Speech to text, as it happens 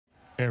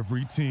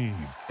Every team,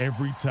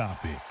 every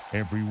topic,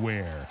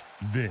 everywhere.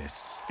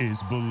 This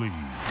is Believe.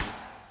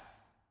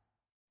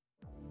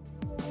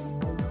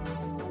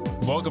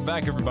 Welcome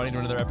back, everybody, to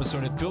another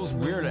episode. It feels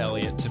weird,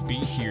 Elliot, to be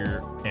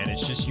here, and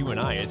it's just you and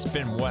I. It's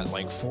been,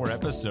 like 4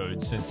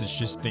 episodes since it's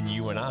just been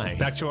you and I.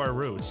 Back to our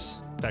roots.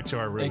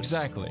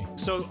 Exactly.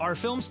 So our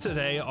films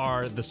today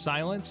are The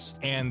Silence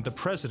and The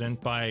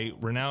President by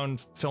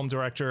renowned film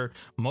director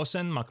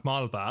Mohsen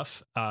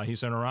Makhmalbaf.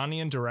 He's an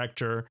Iranian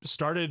director,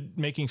 started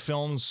making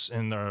films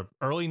in the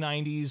early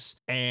 90s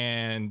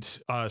and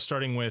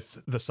starting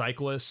with The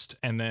Cyclist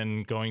and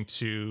then going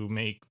to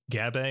make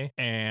Gabe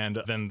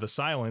and then The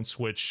Silence,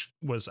 which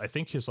was, I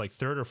think, his like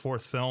 3rd or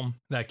 4th film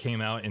that came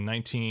out in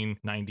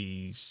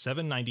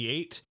 1997,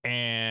 98.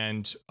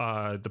 And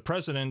The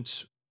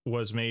President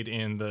was made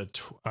in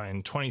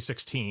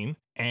 2016,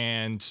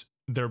 and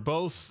they're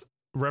both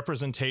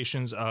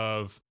representations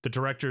of the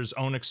director's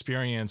own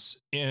experience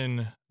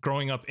in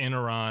growing up in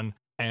Iran.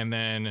 And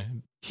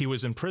then he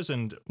was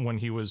imprisoned when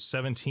he was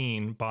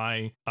 17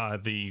 by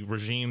the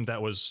regime that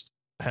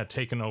had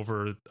taken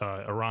over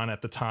Iran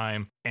at the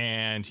time,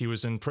 and he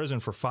was in prison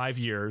for 5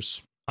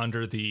 years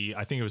under I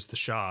think it was the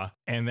Shah.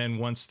 And then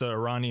once the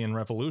Iranian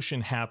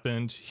Revolution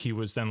happened, he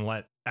was then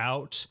let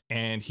out,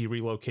 and he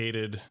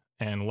relocated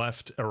and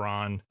left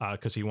Iran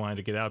because he wanted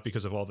to get out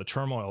because of all the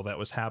turmoil that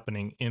was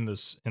happening in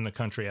the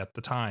country at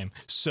the time.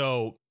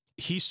 So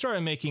he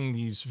started making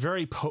these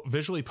very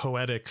visually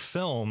poetic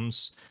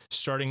films,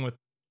 starting with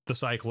The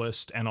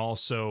Cyclist and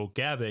also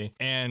Gabe.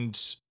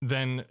 And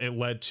then it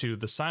led to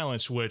The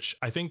Silence, which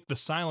I think The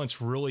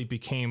Silence really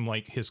became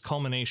like his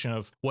culmination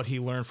of what he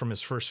learned from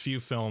his first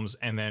few films,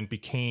 and then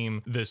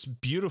became this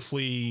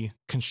beautifully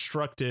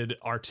constructed,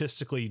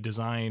 artistically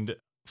designed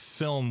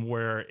film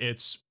where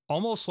it's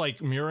almost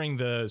like mirroring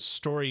the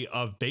story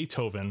of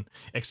Beethoven,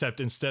 except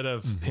instead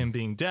of him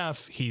being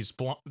deaf,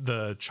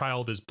 the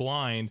child is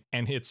blind,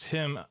 and it's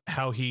him,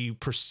 how he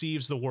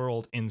perceives the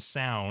world in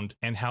sound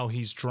and how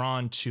he's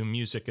drawn to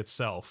music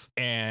itself,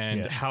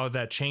 and how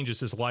that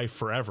changes his life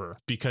forever,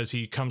 because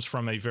he comes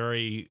from a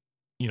very,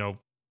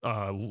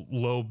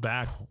 low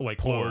back, like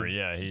poor,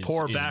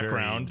 poor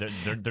background.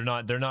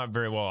 They're not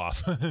very well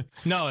off.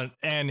 No,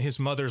 and his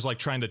mother's like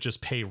trying to just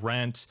pay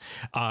rent,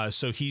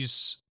 so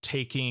he's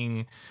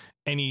taking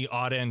any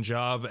odd end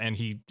job, and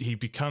he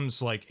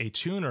becomes like a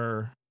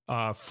tuner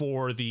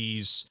for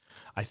these,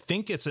 I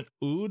think it's an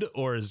oud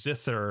or a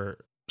zither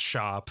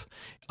shop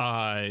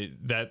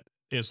that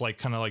is like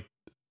kind of like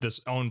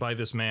this, owned by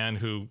this man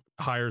who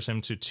hires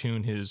him to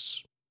tune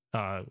his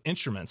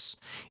instruments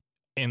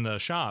in the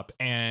shop.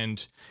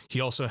 And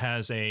he also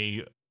has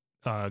a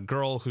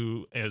girl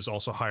who is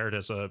also hired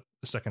as a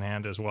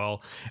secondhand as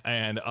well,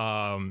 and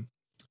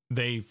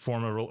they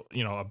form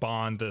a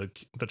bond.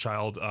 The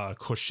child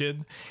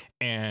Khurshid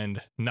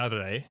and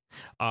Nadre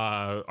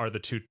are the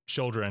 2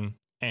 children,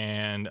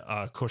 and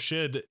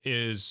Khurshid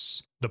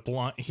is the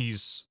blind.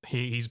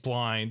 He's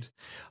blind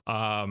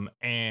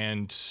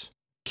and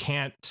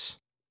can't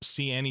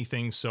see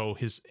anything, so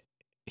his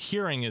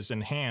hearing is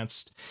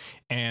enhanced,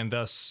 and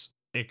thus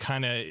it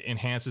kind of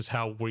enhances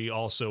how we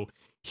also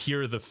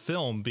hear the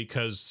film,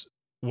 because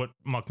what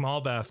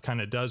Makhmalbaf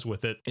kind of does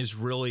with it is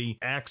really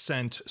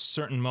accent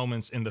certain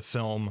moments in the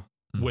film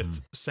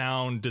with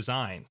sound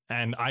design.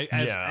 And I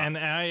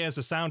as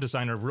a sound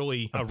designer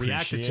really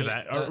reacted to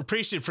that, or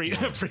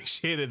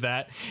appreciated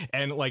that,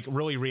 and like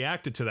really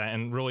reacted to that,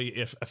 and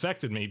really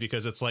affected me,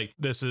 because it's like,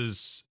 this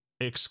is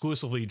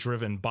exclusively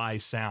driven by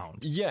sound.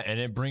 Yeah, and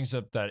it brings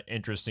up that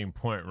interesting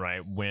point, right?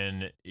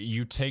 When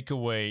you take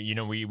away,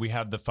 we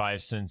have the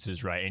 5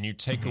 senses, right? And you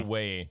take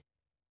away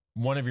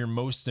one of your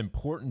most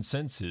important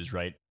senses,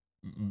 right?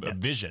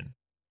 Vision.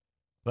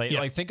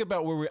 Like think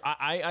about where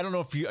I don't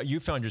know if you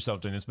found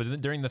yourself doing this,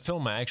 but during the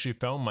film, I actually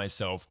found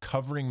myself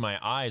covering my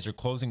eyes or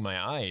closing my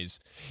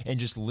eyes and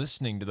just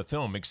listening to the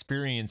film,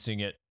 experiencing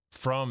it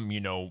from,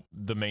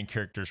 the main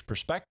character's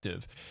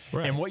perspective.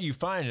 Right. And what you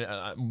find,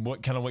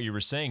 what you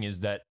were saying, is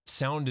that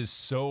sound is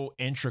so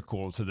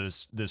integral to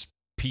this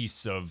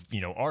piece of,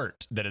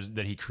 art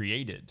that he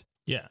created.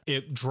 Yeah,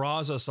 it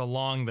draws us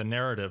along the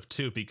narrative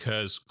too,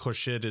 because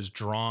Khurshid is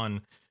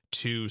drawn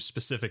to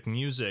specific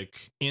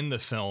music in the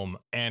film,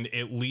 and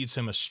it leads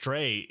him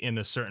astray in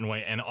a certain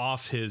way and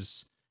off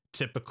his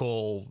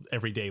typical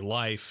everyday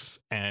life,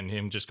 and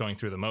him just going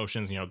through the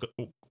motions,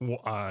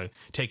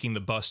 taking the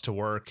bus to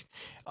work,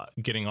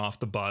 getting off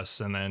the bus,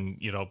 and then,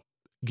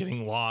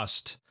 getting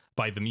lost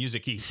by the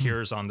music he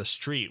hears on the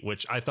street,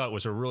 which I thought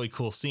was a really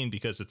cool scene,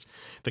 because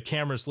the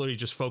camera's literally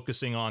just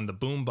focusing on the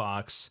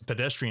boombox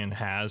pedestrian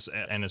has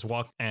and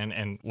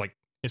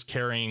is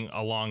carrying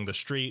along the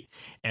street,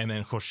 and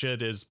then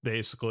Khurshid is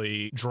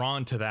basically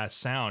drawn to that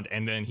sound,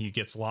 and then he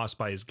gets lost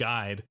by his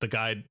guide. The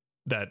guide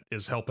that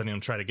is helping him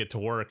try to get to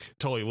work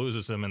totally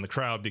loses him in the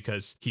crowd,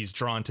 because he's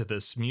drawn to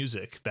this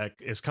music that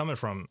is coming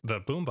from the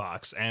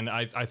boombox. And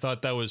I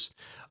thought that was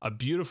a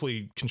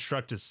beautifully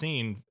constructed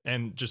scene,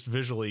 and just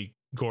visually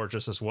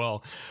gorgeous as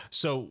well.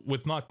 So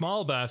with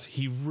Makhmalbaf,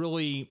 he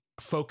really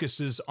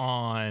focuses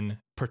on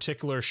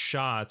particular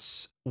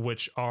shots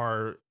which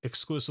are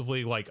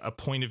exclusively like a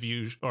point of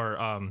view,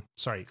 or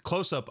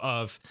close up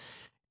of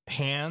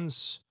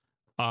hands,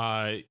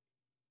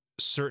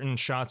 certain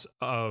shots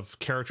of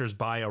characters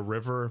by a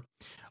river,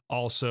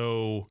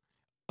 also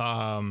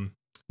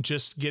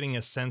just getting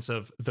a sense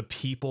of the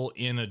people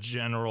in a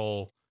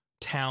general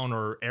town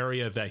or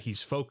area that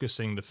he's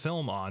focusing the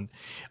film on,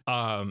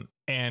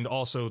 and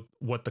also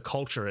what the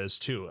culture is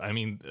too. I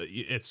mean,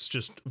 it's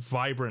just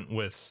vibrant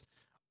with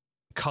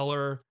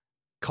color,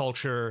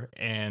 culture,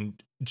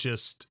 and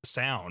just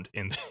sound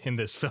in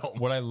this film.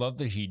 What I love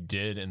that he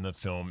did in the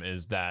film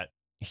is that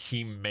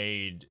he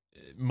made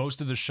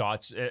most of the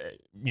shots,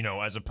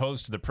 as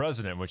opposed to The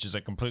President, which is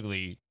a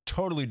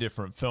totally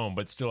different film,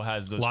 but still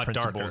has those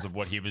principles darker. of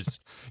what he was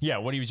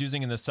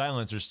using in The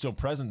Silence are still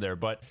present there.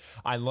 But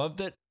I love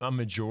that a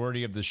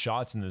majority of the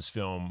shots in this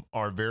film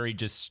are very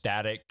just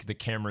static. The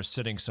camera's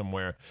sitting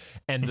somewhere,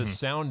 and the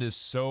sound is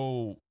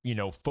so,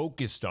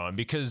 focused on,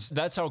 because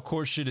that's how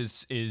Khurshid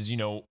is,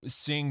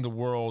 seeing the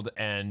world.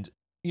 And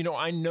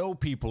I know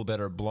people that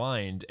are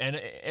blind, and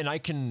I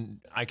can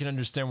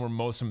understand where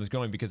most of them is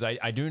going, because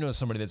I do know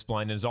somebody that's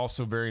blind and is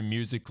also very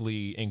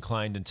musically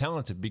inclined and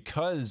talented.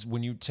 Because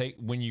when you take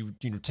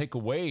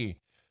away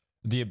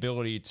the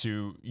ability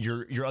to,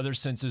 your other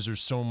senses are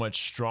so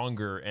much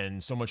stronger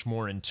and so much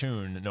more in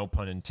tune, no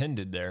pun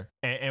intended there.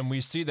 And we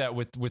see that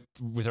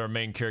with our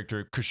main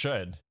character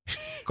Khurshid,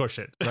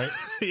 right?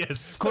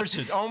 Yes,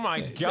 Khurshid. Oh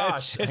my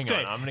gosh! It's Hang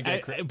great. on, I'm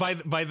gonna get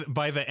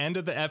by the end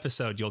of the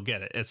episode, you'll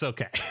get it. It's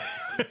okay.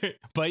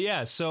 But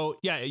yeah, so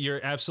yeah,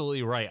 you're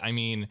absolutely right. I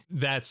mean,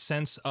 that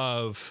sense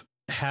of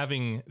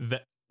having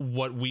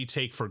what we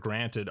take for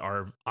granted,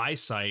 our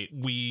eyesight,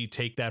 we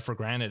take that for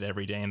granted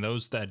every day. And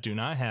those that do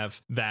not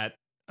have that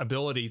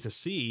ability to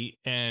see,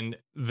 and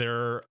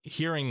their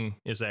hearing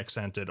is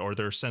accented, or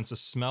their sense of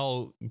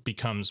smell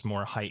becomes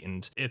more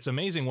heightened, it's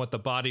amazing what the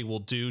body will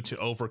do to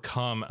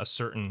overcome a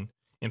certain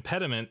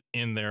impediment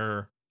in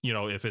their,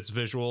 if it's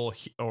visual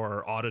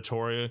or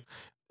auditory,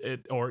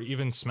 or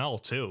even smell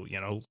too,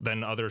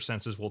 then other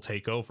senses will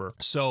take over.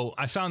 So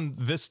I found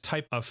this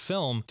type of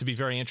film to be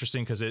very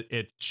interesting, because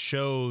it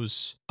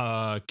shows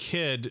a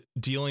kid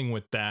dealing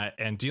with that,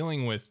 and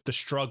dealing with the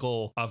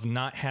struggle of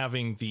not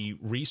having the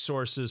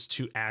resources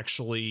to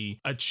actually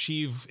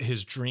achieve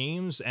his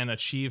dreams and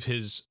achieve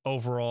his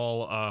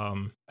overall,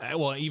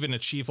 even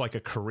achieve like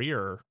a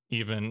career.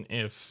 Even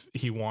if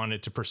he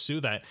wanted to pursue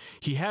that,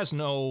 he has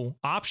no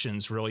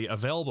options really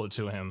available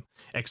to him,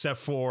 except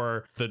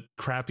for the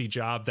crappy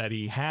job that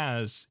he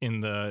has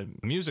in the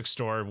music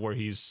store,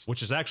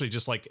 which is actually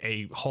just like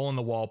a hole in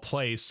the wall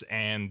place.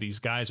 And these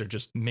guys are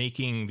just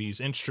making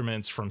these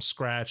instruments from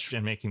scratch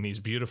and making these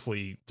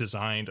beautifully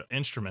designed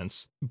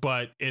instruments.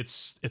 But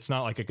it's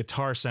not like a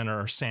Guitar Center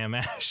or Sam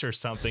Ash or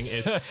something.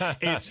 It's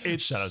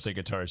shout out to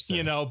Guitar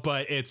Center.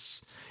 But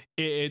it's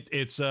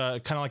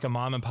kind of like a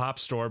mom and pop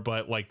store,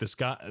 but like this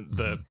guy,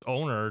 the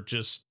owner,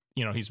 just,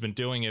 he's been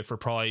doing it for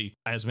probably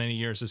as many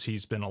years as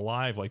he's been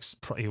alive. Like,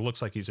 he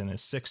looks like he's in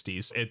his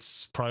 60s.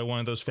 It's probably one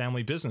of those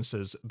family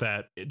businesses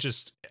that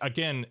it's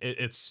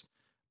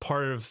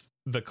part of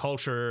the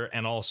culture.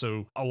 And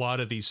also a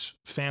lot of these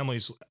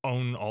families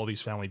own all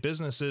these family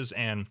businesses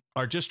and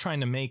are just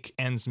trying to make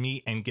ends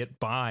meet and get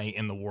by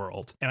in the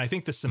world. And I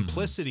think the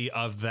simplicity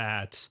of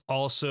that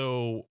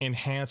also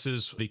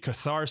enhances the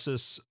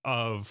catharsis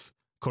of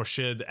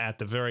Khurshid at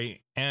the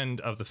very end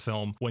of the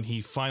film, when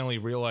he finally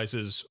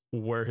realizes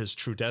where his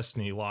true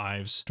destiny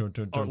lies.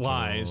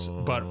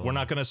 But we're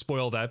not going to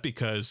spoil that,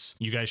 because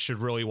you guys should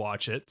really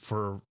watch it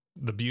for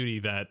the beauty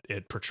that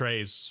it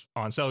portrays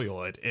on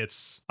celluloid.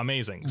 It's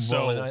amazing.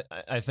 So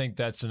I think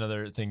that's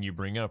another thing you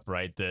bring up,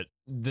 right? That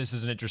this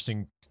is an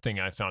interesting thing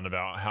I found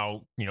about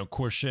how,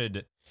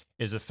 Khurshid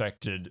is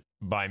affected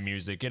by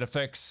music. It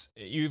affects,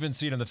 you even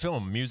see it in the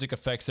film, music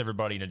affects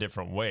everybody in a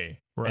different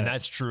way. Right. And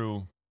that's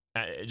true.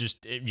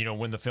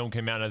 When the film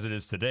came out as it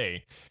is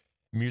today,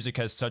 music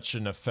has such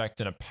an effect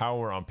and a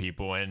power on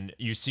people. And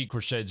you see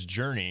Khurshid's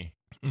journey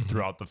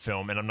throughout the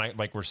film, and I'm not,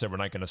 like we said, we're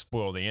not going to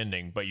spoil the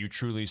ending, but you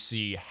truly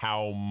see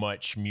how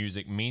much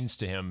music means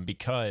to him,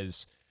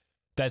 because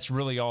that's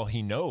really all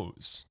he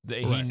knows.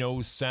 He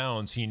knows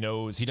sounds, he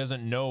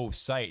doesn't know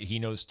sight, he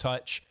knows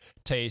touch,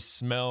 taste,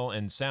 smell,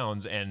 and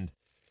sounds. And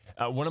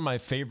one of my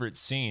favorite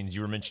scenes, you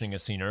were mentioning a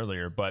scene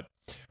earlier, but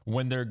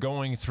when they're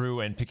going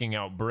through and picking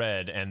out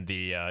bread and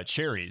the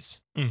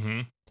cherries,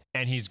 and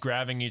he's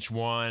grabbing each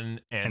one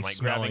and like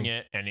grabbing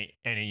it, and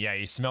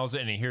he smells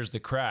it, and he hears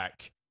the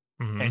crack.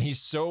 And he's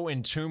so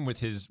in tune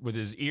with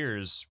his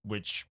ears,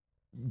 which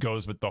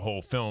goes with the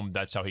whole film.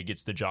 That's how he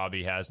gets the job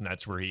he has, and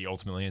that's where he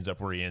ultimately ends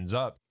up where he ends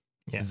up.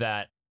 Yeah.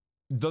 That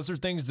those are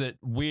things that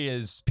we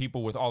as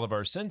people with all of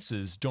our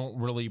senses don't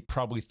really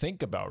probably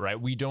think about, right?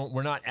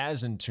 We're not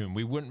as in tune.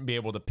 We wouldn't be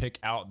able to pick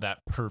out that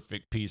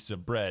perfect piece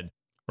of bread.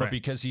 But Right.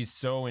 because he's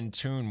so in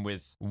tune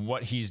with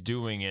what he's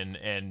doing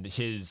and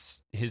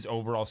his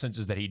overall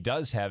senses that he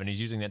does have, and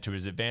he's using that to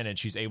his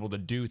advantage, he's able to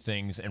do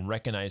things and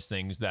recognize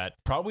things that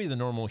probably the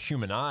normal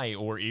human eye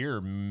or ear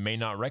may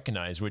not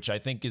recognize, which I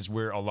think is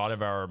where a lot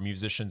of our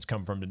musicians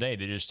come from today.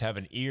 They just have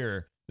an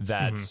ear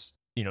that's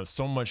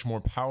so much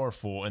more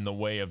powerful in the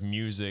way of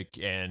music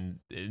and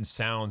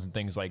sounds and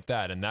things like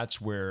that. And that's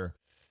where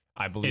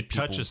I believe it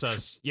touches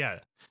us. Yeah.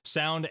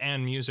 Sound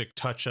and music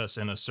touch us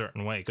in a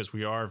certain way because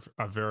we are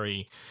a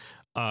very,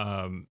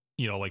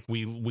 like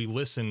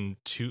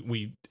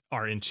we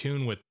are in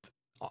tune with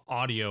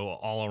audio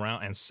all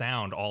around and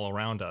sound all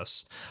around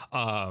us.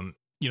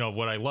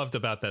 What I loved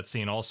about that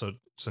scene also,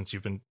 since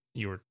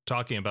you were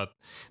talking about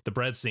the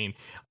bread scene,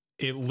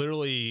 it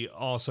literally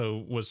also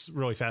was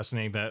really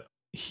fascinating that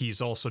he's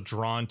also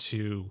drawn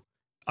to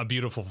a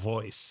beautiful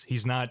voice.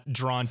 He's not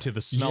drawn to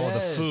the smell of the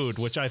food,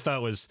 which I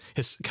thought was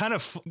his kind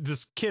of,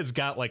 this kid's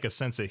got like a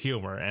sense of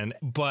humor.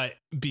 But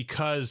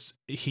because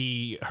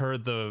he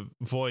heard the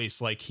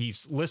voice, like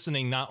he's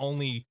listening not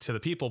only to the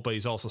people, but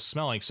he's also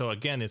smelling. So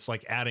again, it's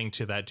like adding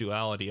to that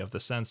duality of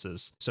the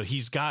senses. So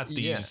he's got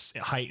these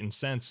heightened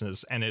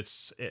senses, and it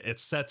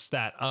sets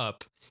that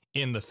up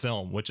in the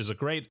film, which is a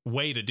great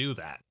way to do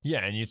that. Yeah.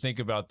 And you think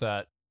about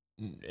that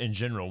in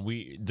general,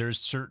 there's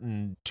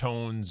certain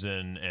tones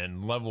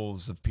and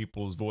levels of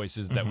people's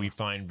voices that we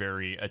find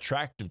very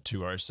attractive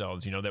to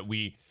ourselves,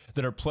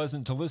 that are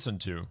pleasant to listen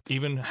to.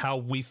 Even how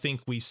we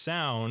think we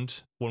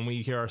sound when we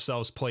hear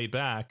ourselves played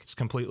back, it's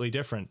completely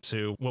different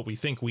to what we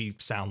think we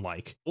sound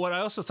like. What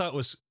I also thought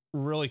was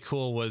really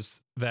cool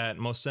was that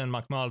Mohsen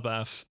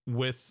Makhmalbaf,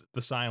 with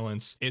The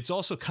Silence, it's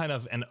also kind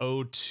of an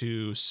ode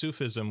to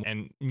Sufism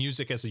and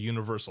music as a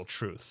universal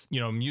truth.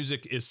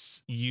 Music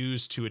is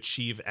used to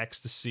achieve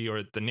ecstasy,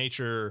 or the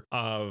nature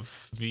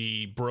of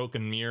the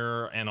broken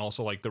mirror, and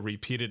also like the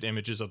repeated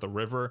images of the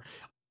river.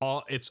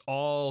 It's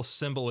all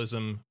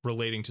symbolism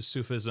relating to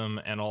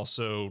Sufism and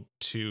also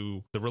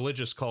to the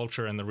religious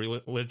culture and the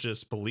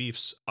religious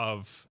beliefs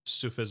of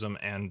Sufism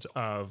and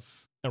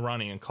of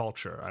Iranian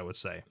culture, I would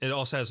say. It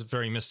also has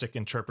very mystic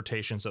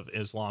interpretations of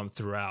Islam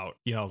throughout,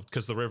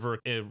 because the river,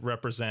 it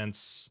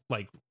represents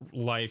like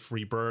life,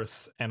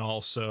 rebirth, and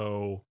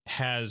also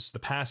has the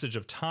passage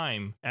of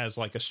time as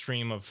like a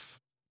stream of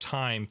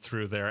time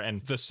through there,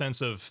 and the sense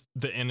of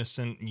the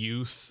innocent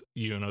youth,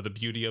 the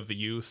beauty of the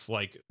youth,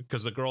 like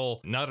because the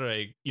girl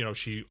Nare,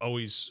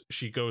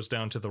 she goes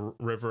down to the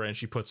river and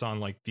she puts on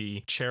like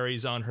the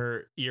cherries on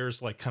her ears,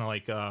 like kind of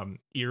like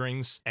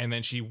earrings, and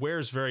then she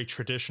wears very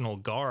traditional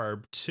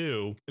garb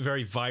too,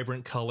 very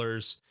vibrant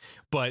colors,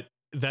 but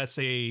that's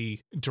a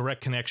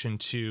direct connection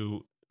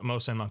to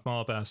Mohsen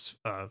Makhmalbaf's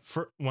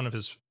one of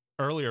his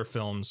earlier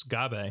films,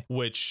 Gabe,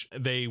 which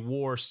they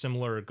wore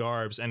similar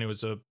garbs, and it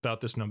was about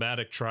this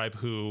nomadic tribe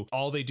who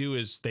all they do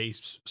is they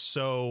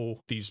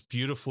sew these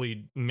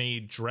beautifully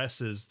made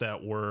dresses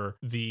that were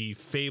the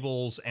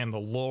fables and the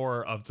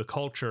lore of the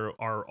culture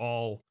are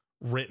all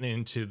written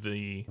into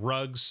the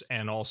rugs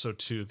and also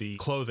to the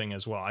clothing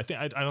as well. I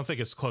don't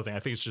think it's clothing. I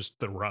think it's just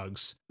the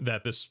rugs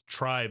that this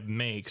tribe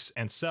makes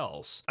and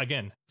sells.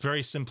 Again,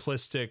 very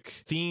simplistic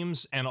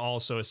themes and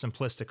also a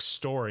simplistic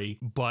story,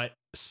 but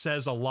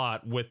says a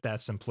lot with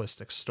that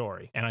simplistic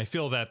story. And I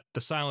feel that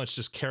The Silence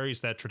just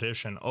carries that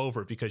tradition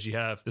over, because you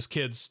have this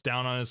kid's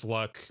down on his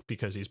luck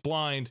because he's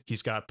blind,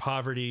 he's got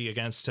poverty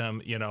against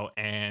him,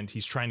 and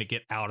he's trying to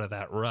get out of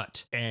that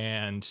rut.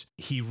 And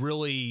he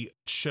really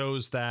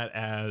shows that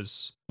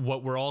as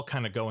what we're all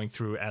kind of going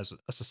through as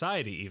a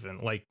society. Even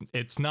like,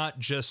 it's not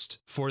just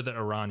for the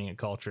Iranian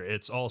culture,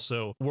 it's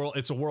also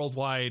it's a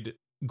worldwide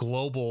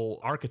global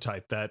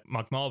archetype that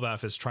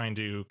Makhmalbaf is trying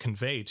to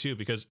convey too,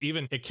 because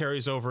even it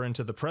carries over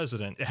into The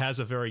President. It has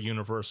a very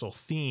universal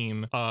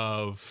theme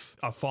of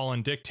a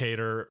fallen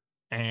dictator,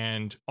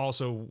 and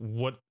also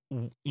what,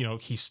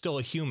 he's still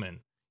a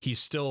human. He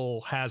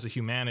still has a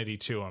humanity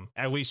to him.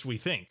 At least we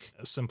think.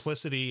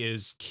 Simplicity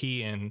is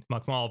key in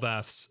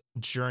Makhmalbaf's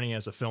journey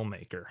as a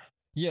filmmaker.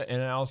 Yeah,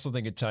 and I also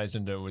think it ties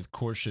into with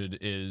Khorshid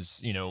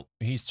is,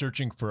 he's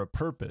searching for a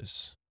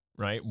purpose.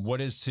 Right? What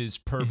is his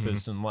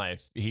purpose in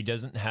life? He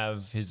doesn't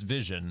have his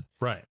vision.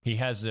 Right. He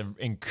has an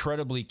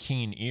incredibly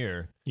keen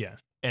ear. Yeah.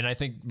 And I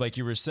think, like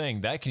you were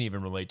saying, that can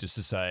even relate to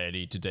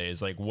society today.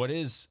 Is like,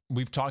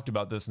 we've talked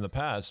about this in the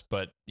past,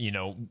 but,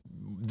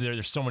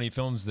 there's so many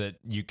films that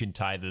you can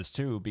tie this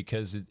to,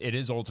 because it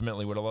is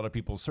ultimately what a lot of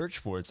people search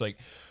for. It's like,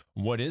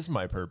 what is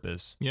my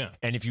purpose? Yeah.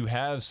 And if you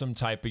have some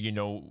type of,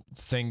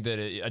 thing that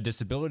a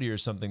disability or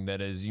something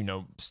that is,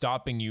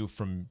 stopping you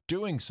from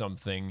doing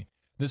something,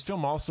 this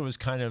film also is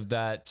kind of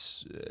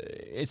that.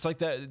 It's like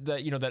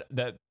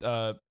that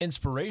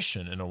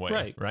inspiration in a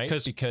way, right?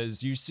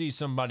 Because you see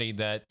somebody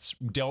that's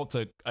dealt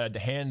a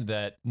hand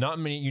that not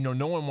many,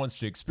 no one wants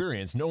to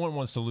experience. No one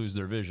wants to lose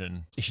their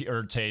vision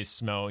or taste,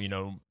 smell,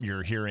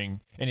 your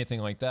hearing,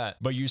 anything like that.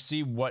 But you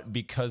see what,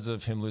 because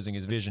of him losing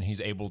his vision, he's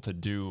able to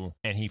do,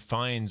 and he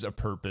finds a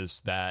purpose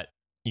that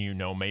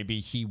maybe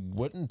he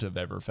wouldn't have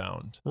ever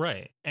found.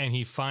 Right, and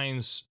he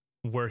finds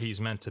where he's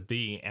meant to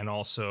be, and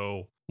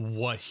also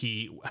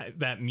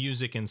that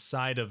music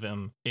inside of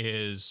him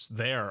is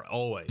there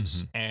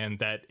always, and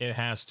that it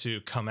has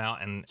to come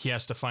out, and he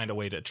has to find a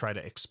way to try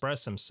to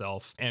express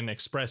himself and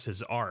express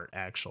his art,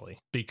 actually,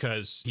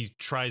 because he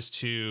tries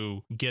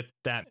to get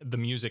the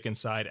music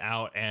inside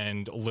out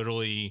and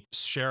literally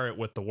share it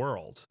with the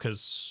world,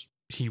 because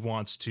he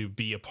wants to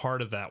be a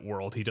part of that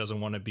world. He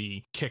doesn't want to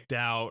be kicked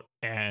out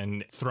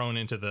and thrown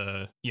into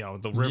the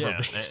river,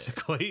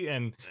 basically,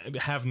 and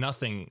have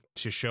nothing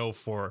to show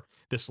for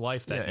this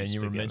life that and you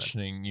were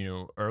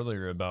mentioning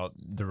earlier about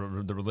the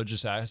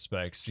religious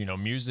aspects.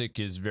 Music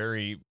is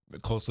very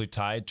closely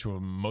tied to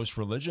most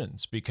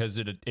religions because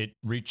it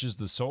reaches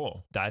the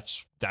soul.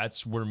 That's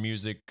where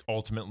music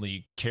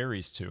ultimately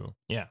carries to.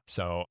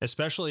 So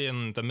especially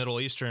in the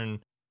Middle Eastern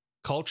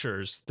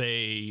cultures,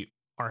 they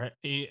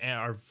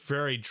are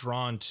very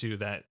drawn to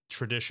that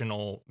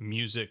traditional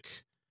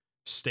music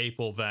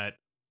staple that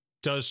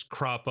does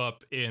crop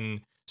up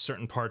in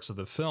certain parts of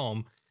the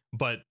film.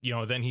 But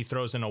then he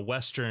throws in a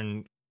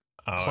Western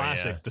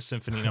classic, the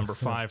Symphony No.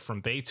 5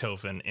 from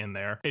Beethoven, in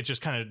there. It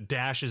just kind of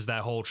dashes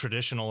that whole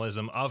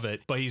traditionalism of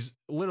it. But he's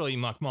literally,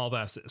 Mark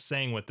Malbath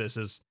saying with this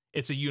is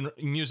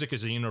music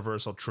is a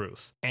universal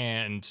truth,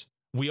 and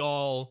we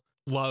all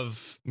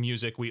love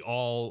music. We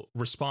all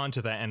respond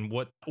to that, and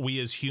what we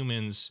as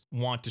humans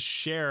want to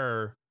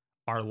share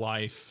our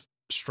life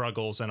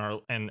struggles and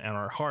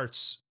our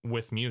hearts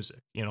with music.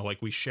 Like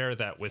we share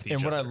that with each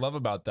other. And what I love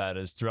about that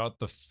is throughout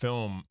the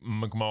film,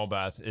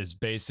 McMalbath is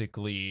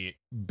basically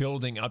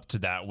building up to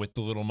that with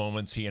the little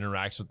moments he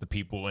interacts with the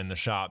people in the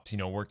shops,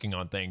 working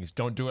on things.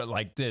 Don't do it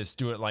like this,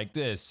 do it like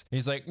this.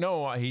 He's like,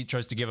 no, he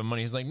tries to give him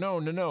money. He's like,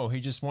 no. He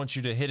just wants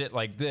you to hit it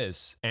like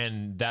this.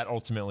 And that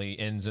ultimately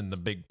ends in the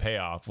big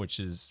payoff, which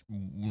is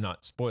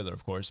not spoiler,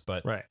 of course,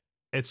 but right.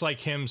 It's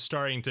like him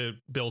starting to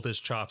build his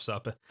chops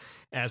up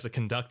as a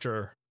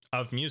conductor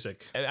of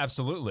music.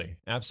 Absolutely.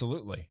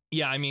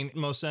 Yeah, I mean,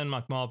 Mohsen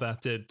Makhmalbaf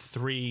did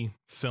 3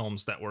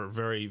 films that were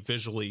very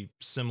visually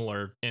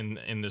similar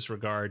in this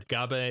regard.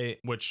 Gabe,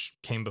 which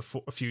came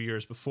a few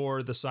years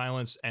before The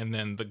Silence, and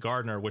then The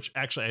Gardener, which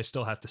actually I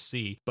still have to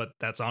see, but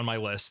that's on my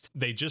list.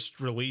 They just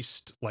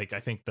released, I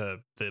think the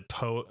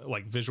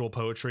visual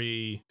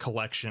poetry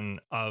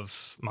collection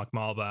of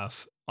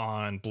Makhmalbaf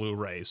on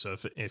Blu-ray. So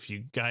if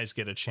you guys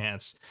get a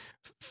chance,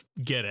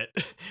 get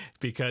it,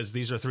 because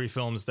these are 3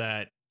 films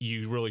that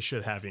you really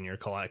should have in your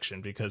collection,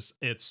 because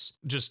it's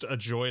just a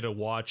joy to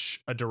watch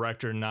a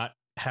director not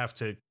have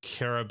to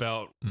care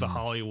about the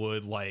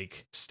Hollywood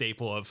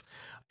staple of,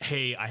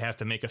 hey, I have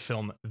to make a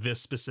film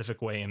this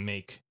specific way and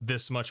make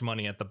this much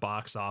money at the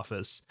box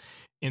office.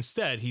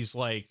 Instead, he's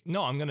like,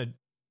 no, I'm going to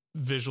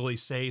visually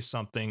say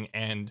something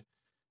and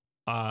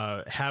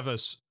have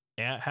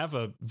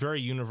a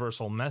very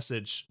universal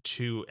message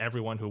to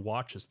everyone who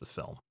watches the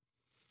film.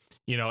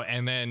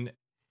 And then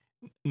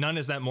none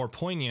is that more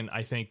poignant,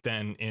 I think,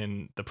 than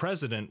in The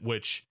President,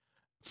 which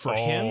for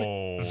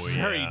him,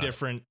 very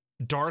different,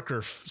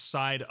 darker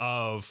side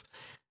of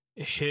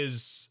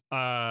his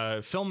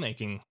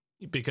filmmaking,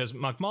 because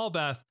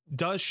Makhmalbaf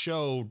does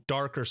show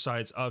darker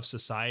sides of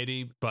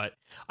society, but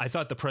I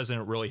thought The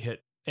President really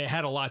it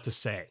had a lot to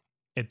say.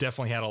 It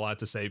definitely had a lot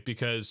to say,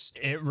 because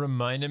it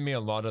reminded me a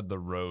lot of The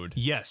Road.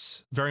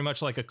 Yes, very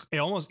much like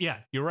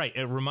you're right.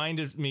 It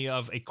reminded me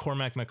of a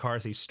Cormac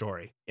McCarthy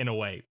story in a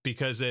way,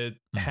 because it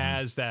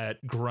has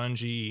that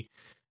grungy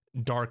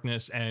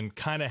darkness and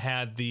kind of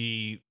had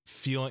the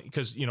feeling,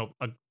 because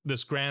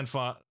this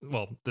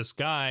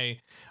guy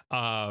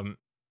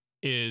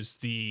is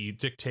the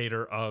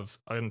dictator of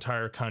an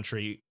entire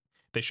country.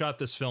 They shot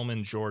this film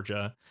in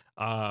Georgia,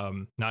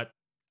 not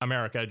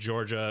America,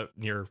 Georgia,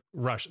 near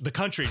Russia, the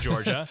country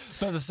Georgia.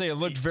 About to say, it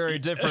looked very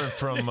different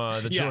from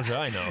the Georgia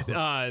I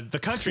know. The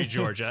country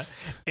Georgia,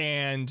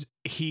 and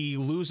he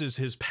loses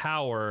his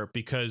power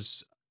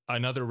because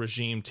another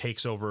regime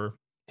takes over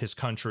his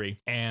country,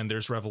 and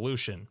there's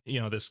revolution.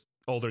 This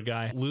older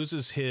guy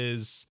loses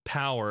his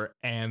power,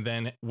 and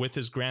then with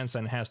his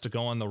grandson has to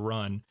go on the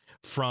run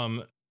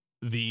from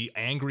the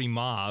angry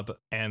mob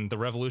and the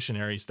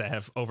revolutionaries that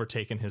have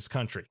overtaken his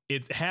country.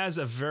 It has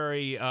a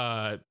very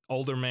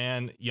older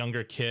man,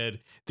 younger kid.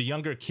 The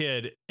younger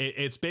kid,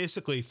 it's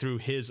basically through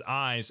his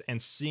eyes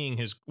and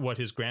seeing what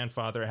his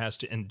grandfather has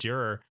to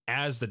endure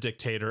as the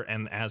dictator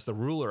and as the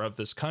ruler of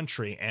this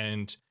country,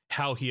 and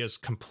how he has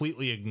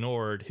completely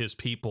ignored his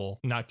people,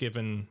 not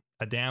given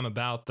a damn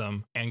about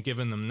them, and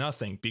given them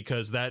nothing,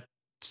 because that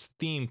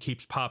theme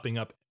keeps popping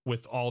up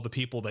with all the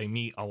people they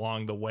meet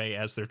along the way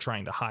as they're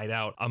trying to hide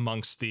out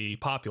amongst the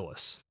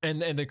populace.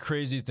 And the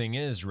crazy thing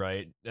is,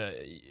 right,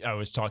 I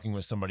was talking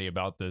with somebody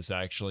about this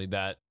actually,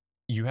 that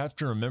you have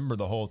to remember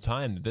the whole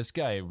time that this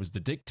guy was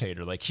the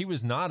dictator. He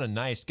was not a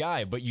nice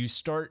guy, but you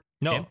start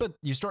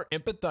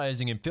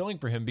empathizing and feeling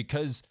for him,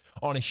 because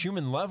on a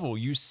human level,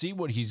 you see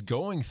what he's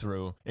going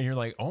through and you're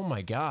like, oh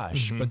my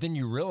gosh. But then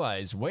you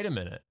realize, wait a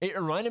minute. It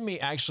reminded me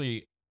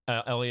actually,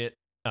 Elliot,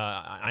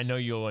 I know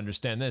you'll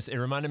understand this. It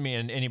reminded me,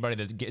 and anybody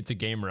that's a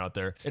gamer out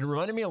there, it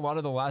reminded me a lot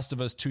of the Last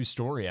of Us 2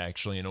 story,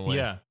 actually, in a way.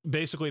 Yeah,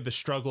 basically the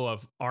struggle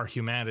of our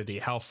humanity,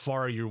 how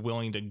far you're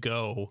willing to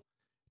go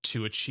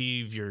to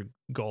achieve your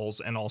goals,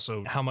 and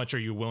also how much are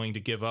you willing to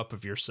give up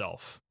of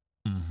yourself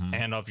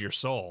and of your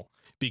soul.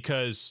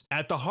 Because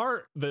at the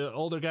heart, the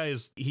older guy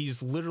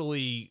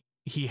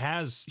he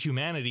has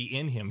humanity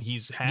in him. He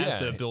has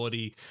the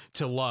ability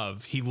to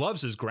love. He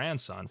loves his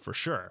grandson for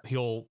sure.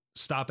 He'll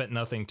stop at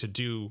nothing to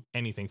do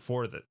anything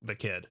for the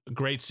kid. A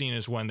great scene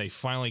is when they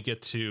finally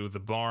get to the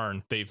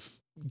barn. They've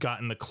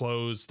gotten the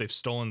clothes. They've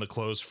stolen the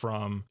clothes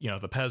from,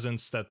 the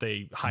peasants that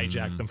they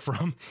hijacked them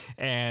from.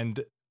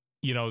 And,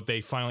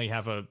 they finally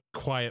have a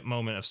quiet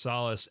moment of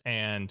solace,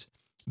 and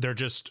they're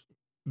just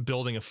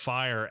building a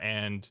fire,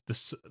 and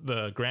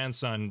the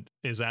grandson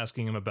is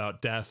asking him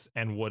about death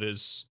and what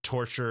is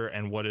torture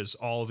and what is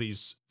all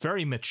these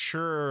very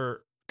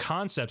mature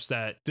concepts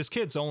that this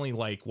kid's only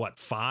like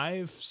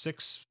 5,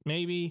 6,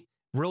 maybe,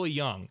 really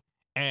young.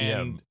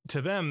 And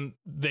to them,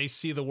 they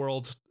see the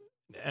world.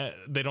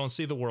 They don't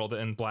see the world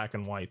in black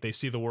and white. They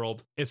see the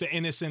world. It's an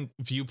innocent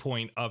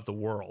viewpoint of the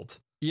world.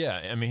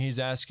 Yeah, I mean,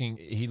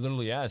 he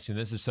literally asks, and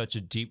this is such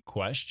a deep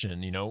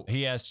question,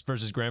 he asks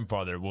first his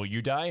grandfather, will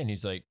you die? And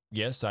he's like,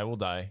 yes, I will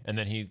die. And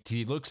then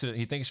he looks at it,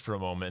 he thinks for a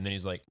moment, and then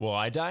he's like, will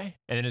I die?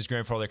 And then his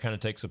grandfather kind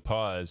of takes a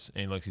pause,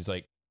 and he looks, he's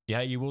like,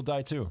 yeah, you will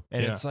die too.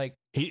 And it's like,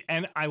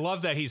 and I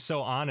love that he's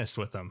so honest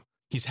with him.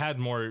 He's had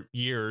more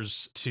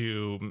years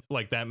to,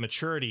 like, that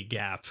maturity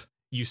gap.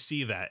 You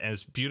see that, and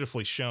it's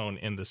beautifully shown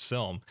in this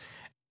film,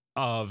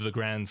 of the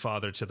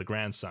grandfather to the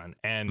grandson.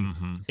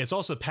 And it's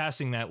also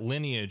passing that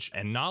lineage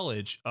and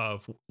knowledge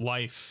of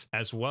life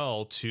as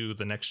well to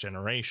the next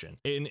generation.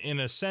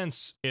 In a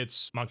sense,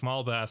 it's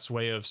Malbath's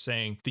way of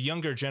saying the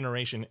younger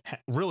generation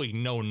really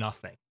know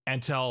nothing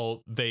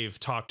until they've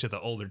talked to the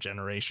older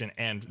generation,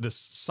 and this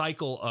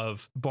cycle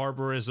of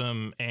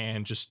barbarism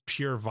and just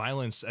pure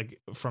violence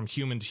from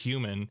human to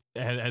human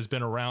has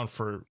been around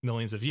for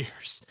millions of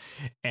years,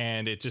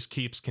 and it just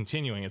keeps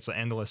continuing. It's an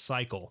endless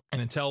cycle, and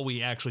until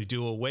we actually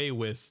do away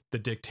with the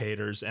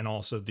dictators and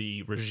also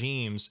the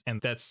regimes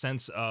and that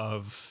sense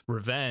of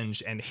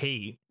revenge and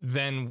hate,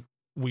 then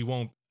we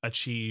won't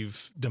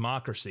achieve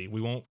democracy. We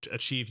won't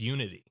achieve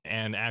unity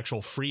and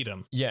actual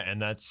freedom. Yeah,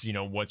 and that's,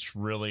 what's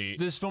really,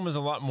 this film is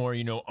a lot more,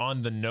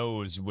 on the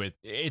nose with,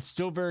 it's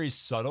still very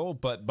subtle,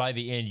 but by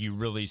the end you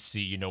really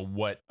see,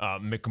 what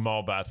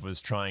McMalbath was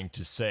trying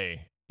to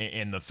say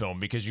in the film,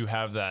 because you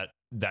have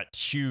that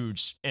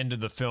huge end of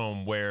the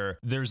film where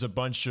there's a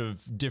bunch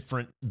of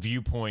different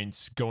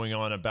viewpoints going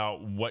on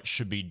about what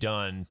should be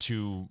done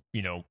to,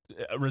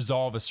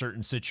 resolve a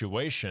certain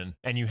situation.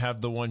 And you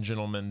have the one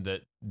gentleman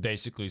that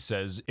basically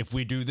says, if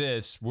we do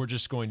this, we're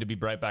just going to be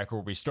right back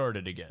where we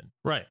started again.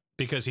 Right.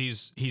 Because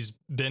he's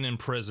been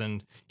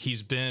imprisoned.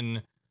 He's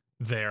been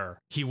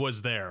there. He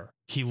was there.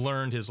 He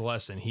learned his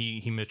lesson.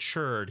 He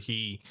matured.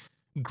 He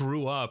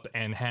grew up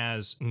and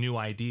has new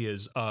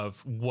ideas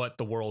of what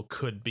the world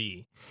could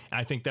be. And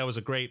I think that was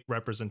a great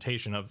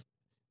representation of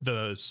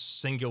the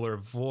singular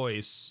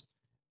voice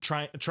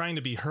trying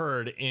to be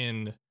heard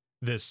in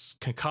this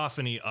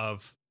cacophony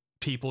of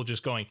people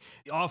just going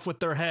off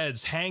with their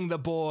heads, hang the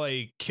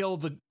boy, kill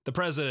the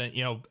president,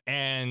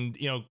 and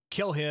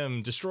kill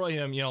him, destroy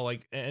him,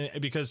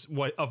 because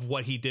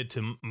what he did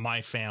to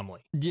my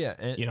family. Yeah,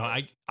 and,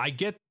 I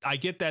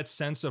get that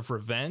sense of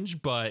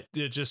revenge, but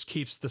it just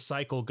keeps the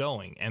cycle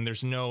going, and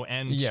there's no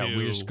end. Yeah,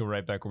 we just go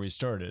right back where we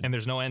started, and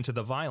there's no end to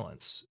the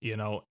violence.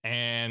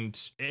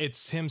 And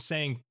it's him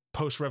saying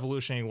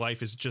post-revolutionary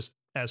life is just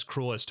as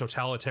cruel as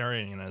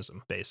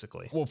totalitarianism,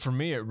 basically. Well, for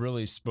me, it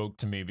really spoke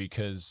to me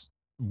because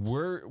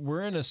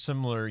we're in a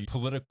similar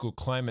political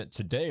climate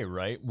today,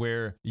 right?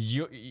 Where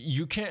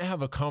you can't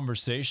have a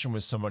conversation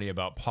with somebody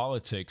about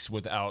politics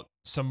without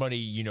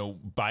somebody,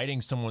 biting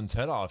someone's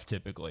head off.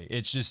 Typically,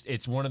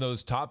 it's one of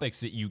those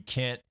topics that you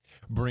can't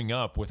bring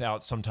up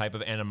without some type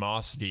of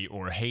animosity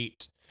or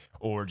hate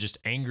or just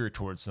anger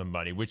towards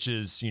somebody, which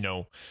is,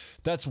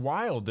 that's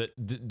wild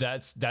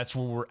that's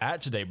where we're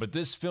at today. But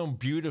this film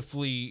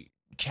beautifully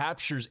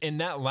captures in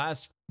that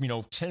last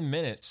 10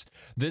 minutes,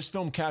 this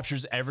film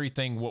captures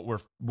everything what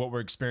we're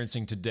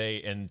experiencing today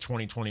in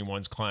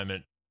 2021's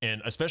climate,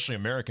 and especially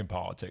American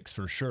politics,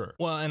 for sure.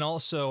 Well, and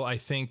also I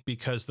think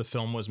because the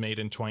film was made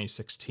in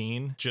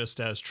 2016,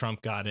 just as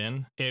Trump got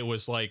in, it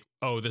was like,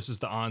 oh, this is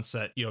the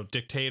onset.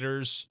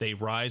 Dictators, they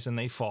rise and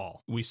they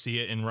fall. We see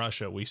it in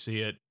Russia. We see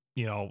it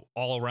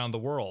all around the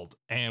world.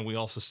 And we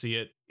also see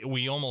it,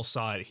 we almost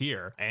saw it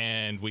here,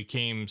 and we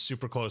came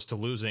super close to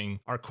losing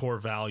our core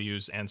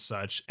values and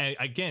such. And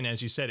again,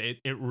 as you said,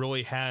 it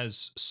really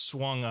has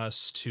swung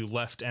us to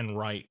left and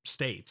right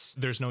states.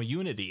 There's no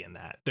unity in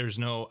that.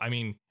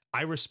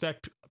 I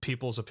respect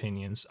people's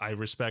opinions. I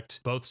respect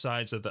both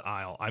sides of the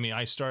aisle. I mean,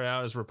 I started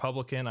out as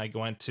Republican. I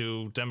went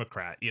to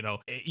Democrat.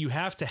 You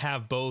have to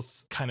have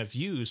both kind of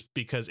views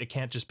because it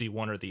can't just be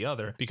one or the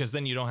other, because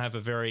then you don't have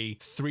a very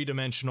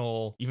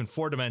 3-dimensional, even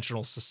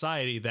 4-dimensional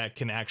society that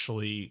can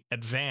actually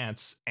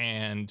advance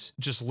and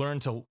just learn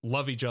to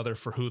love each other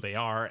for who they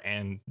are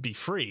and be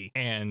free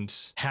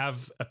and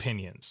have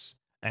opinions.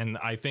 And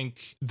I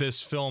think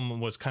this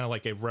film was kind of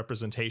like a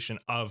representation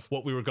of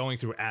what we were going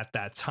through at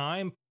that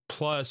time,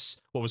 plus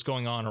what was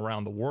going on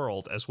around the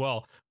world as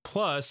well,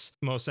 plus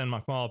Mohsen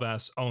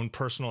Makhmalbaf's own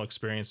personal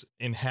experience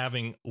in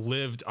having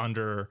lived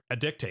under a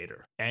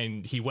dictator.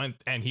 And he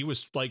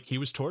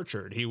was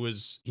tortured. He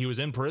was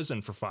in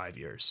prison for 5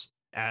 years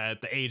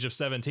at the age of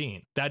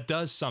 17. That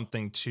does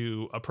something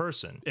to a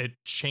person. It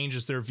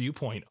changes their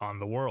viewpoint on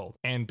the world.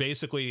 And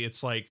basically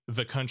it's like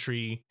the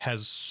country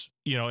has,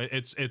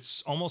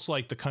 it's almost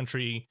like the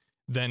country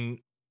then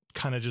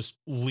kind of just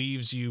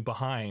leaves you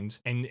behind,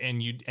 and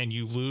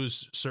you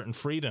lose certain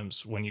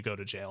freedoms when you go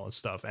to jail and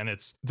stuff. And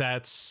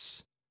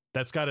that's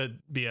got to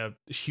be a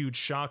huge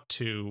shock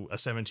to a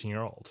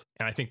 17-year-old.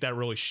 And I think that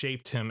really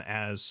shaped him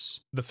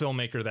as the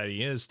filmmaker that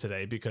he is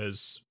today,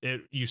 because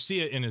you see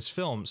it in his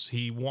films.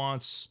 He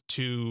loves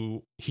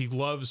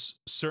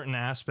certain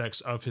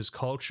aspects of his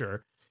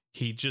culture.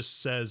 He just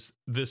says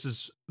this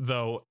is,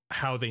 though,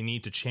 how they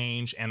need to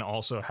change and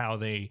also how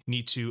they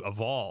need to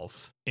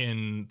evolve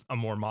in a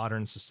more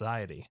modern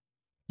society.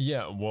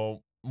 Yeah,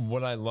 well,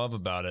 what I love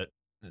about it,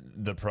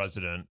 The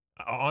President,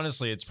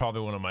 honestly, it's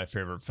probably one of my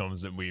favorite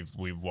films that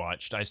we've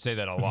watched. I say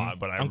that a lot,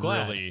 but I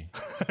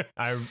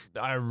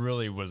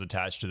really was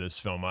attached to this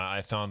film.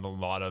 I found a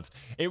lot of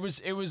it was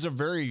a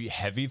very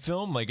heavy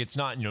film. Like, it's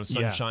not,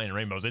 sunshine and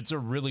rainbows. It's a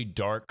really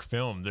dark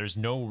film. There's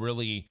no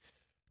really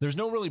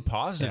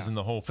positives in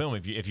the whole film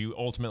if you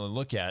ultimately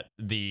look at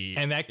the...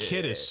 And that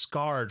kid is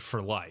scarred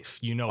for life,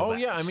 Oh, that.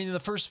 yeah, I mean, in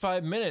the first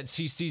 5 minutes,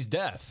 he sees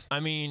death.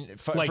 I mean,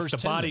 like first the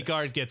 10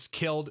 bodyguard minutes. gets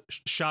killed,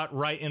 shot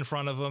right in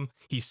front of him.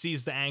 He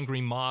sees the angry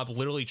mob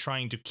literally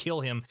trying to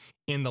kill him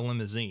in the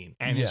limousine.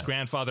 And his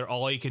grandfather,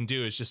 all he can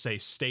do is just say,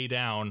 stay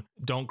down,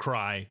 don't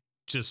cry,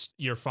 just,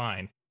 you're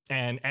fine.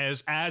 And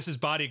as his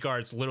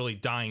bodyguard's literally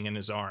dying in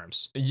his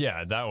arms.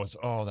 Yeah,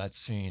 that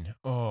scene.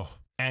 Oh.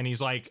 And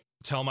he's like,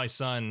 tell my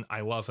son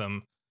I love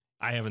him.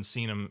 I haven't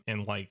seen him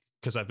in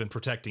because I've been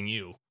protecting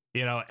you,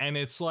 and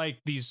it's like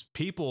these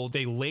people,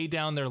 they lay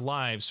down their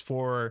lives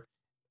for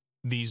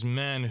these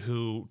men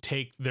who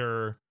take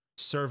their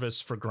service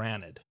for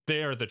granted.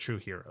 They are the true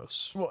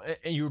heroes. Well,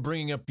 and you were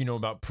bringing up,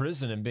 about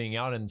prison and being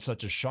out in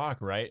such a shock,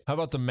 right? How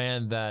about the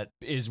man that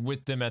is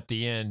with them at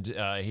the end?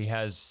 He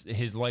has,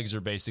 his legs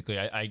are basically,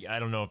 I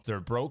don't know if they're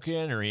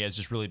broken or he has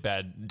just really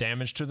bad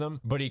damage to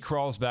them, but he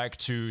crawls back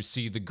to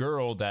see the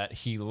girl that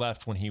he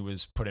left when he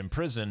was put in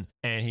prison,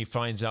 and he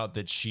finds out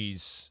that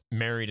she's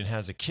married and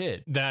has a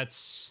kid.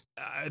 That's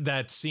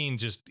that scene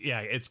just,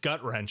 it's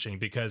gut wrenching,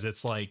 because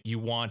it's like you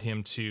want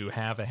him to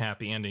have a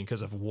happy ending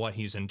because of what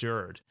he's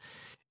endured.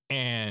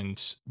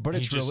 But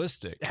it's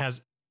realistic.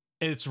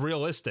 It's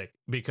realistic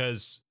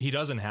because he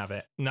doesn't have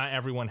it. Not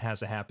everyone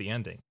has a happy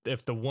ending.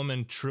 If the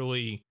woman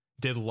truly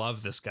did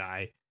love this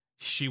guy,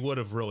 she would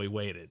have really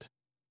waited.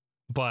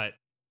 But,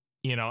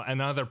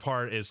 another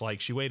part is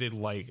like she waited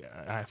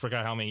I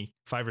forgot how many,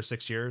 5 or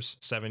 6 years,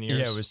 7 years.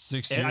 Yeah, it was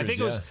 6 years.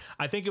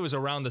 I think it was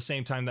around the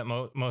same time that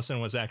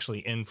Mohsen was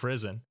actually in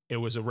prison. It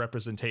was a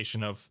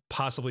representation of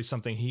possibly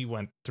something he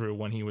went through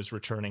when he was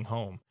returning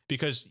home,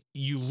 because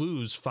you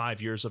lose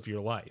 5 years of your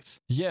life.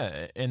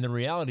 Yeah, and the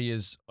reality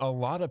is a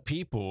lot of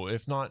people,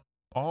 if not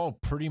all,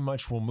 pretty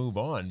much will move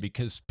on,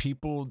 because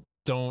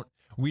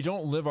we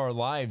don't live our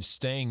lives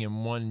staying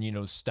in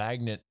one,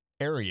 stagnant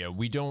area.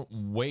 We don't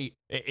wait.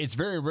 It's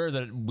very rare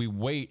that we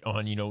wait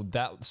on,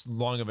 that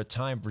long of a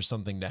time for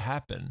something to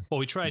happen. Well,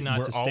 we try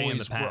not to stay in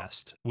the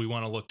past. We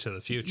want to look to the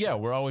future. Yeah,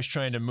 we're always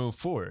trying to move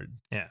forward.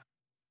 Yeah.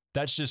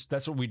 That's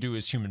what we do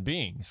as human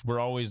beings. We're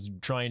always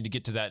trying to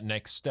get to that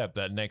next step,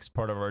 that next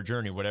part of our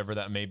journey, whatever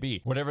that may be,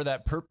 whatever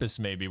that purpose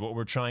may be, what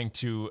we're trying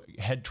to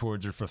head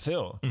towards or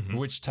fulfill,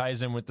 which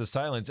ties in with The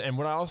Silence. And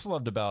what I also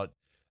loved about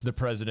The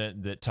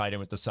President that tied in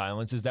with The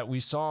Silence is that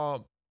we saw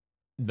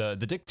the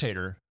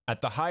dictator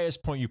at the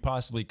highest point you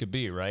possibly could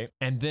be, right?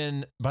 And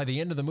then by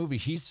the end of the movie,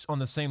 he's on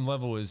the same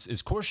level as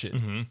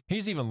Khurshid.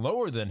 He's even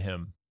lower than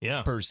him.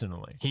 Yeah,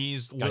 personally,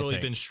 he's literally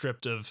been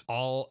stripped of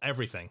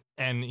everything,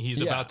 and he's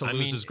about to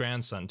lose his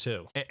grandson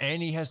too.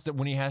 And he has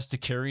to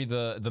carry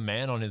the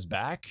man on his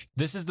back.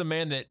 This is the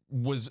man that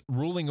was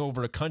ruling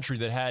over a country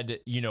that had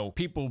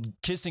people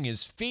kissing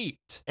his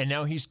feet, and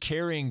now he's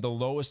carrying the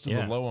lowest of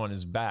the low on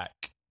his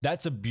back.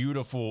 That's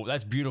beautiful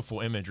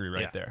imagery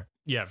right there.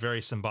 Yeah,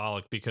 very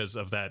symbolic because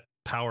of that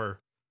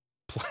power.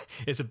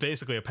 It's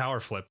basically a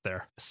power flip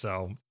there.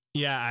 So.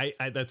 Yeah,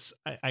 I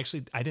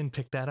didn't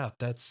pick that up.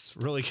 That's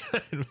really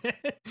good, man.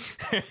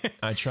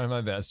 I try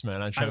my best,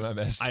 man. I try my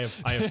best. I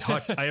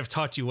have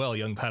taught you well,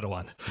 young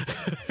Padawan.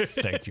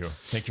 Thank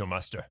you,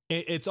 master.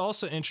 It's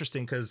also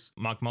interesting because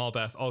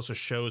Makhmalbaf also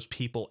shows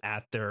people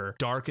at their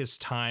darkest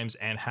times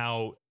and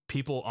how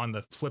people on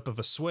the flip of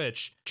a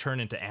switch turn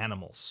into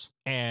animals.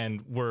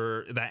 And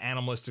where that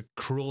animalistic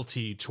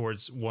cruelty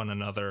towards one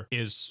another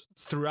is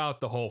throughout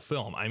the whole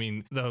film. I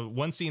mean, the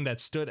one scene that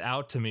stood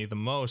out to me the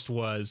most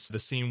was the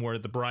scene where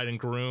the bride and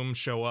groom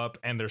show up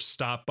and they're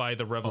stopped by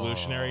the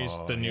revolutionaries,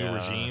 the new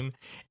regime,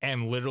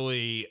 and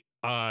literally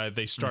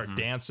they start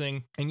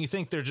dancing. And you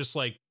think they're just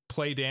like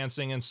play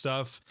dancing and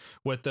stuff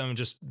with them,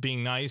 just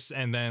being nice,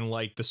 and then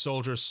like the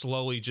soldiers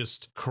slowly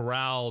just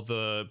corral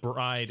the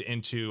bride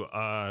into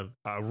a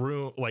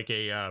room, like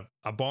a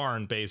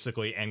barn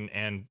basically,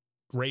 and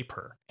rape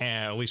her.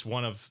 And at least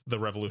one of the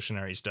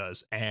revolutionaries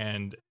does,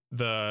 and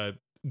the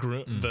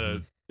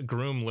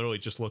groom literally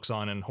just looks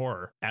on in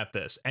horror at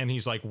this, and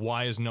he's like,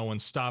 why is no one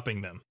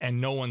stopping them? And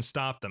no one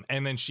stopped them.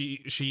 And then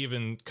she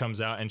even comes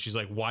out and she's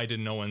like, why did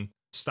no one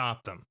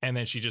stop them? And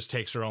then she just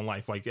takes her own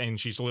life, like, and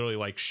she's literally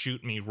like,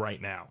 shoot me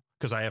right now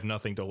because I have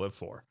nothing to live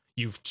for.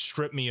 You've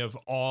stripped me of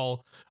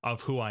all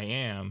of who I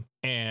am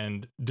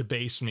and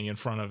debased me in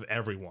front of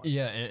everyone.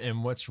 Yeah,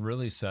 and what's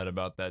really sad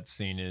about that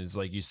scene is,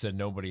 like you said,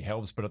 nobody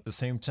helps. But at the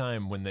same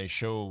time, when they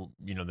show,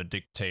 the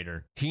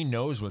dictator, he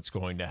knows what's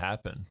going to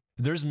happen.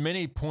 There's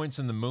many points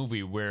in the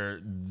movie where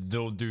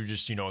they'll do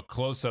just, a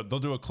close-up. They'll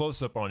do a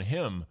close-up on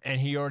him,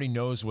 and he already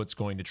knows what's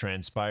going to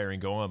transpire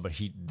and go on, but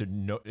he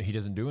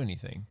doesn't do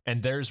anything.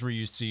 And there's where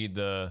you see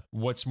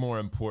what's more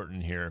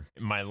important here,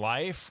 my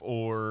life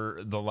or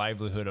the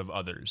livelihood of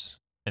others.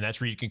 And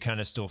that's where you can kind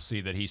of still see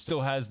that he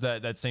still has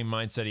that same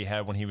mindset he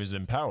had when he was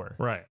in power.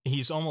 Right.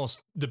 He's almost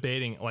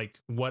debating, like,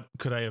 what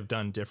could I have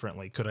done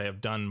differently? Could I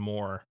have done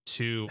more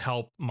to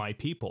help my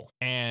people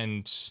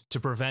and to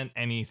prevent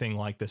anything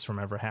like this from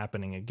ever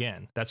happening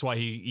again? That's why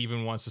he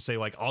even wants to say,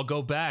 like, I'll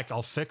go back,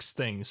 I'll fix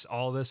things,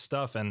 all this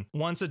stuff. And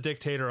once a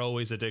dictator,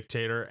 always a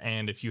dictator.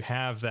 And if you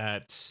have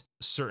that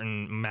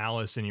certain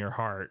malice in your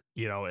heart,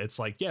 it's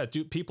like, yeah,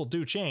 people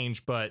do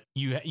change, but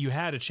you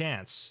had a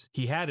chance.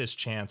 He had his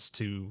chance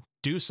to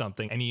do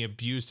something and he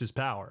abused his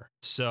power.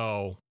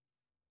 So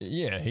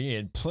yeah, he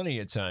had plenty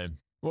of time.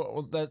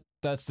 Well,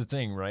 that's the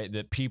thing, right?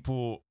 That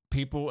people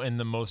in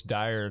the most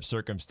dire of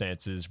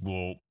circumstances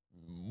will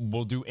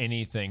do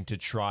anything to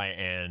try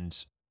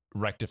and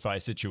rectify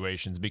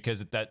situations,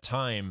 because at that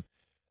time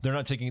they're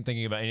not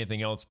thinking about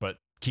anything else but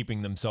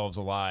keeping themselves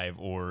alive,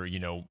 or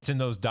it's in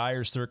those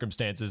dire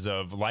circumstances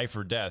of life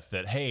or death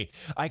that, hey,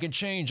 I can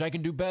change, I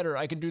can do better,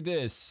 I can do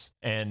this.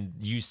 And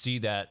you see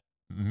that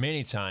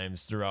many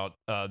times throughout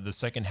the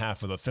second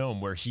half of the film,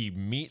 where he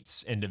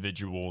meets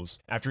individuals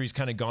after he's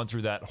kind of gone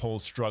through that whole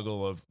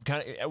struggle of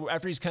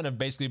after he's kind of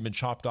basically been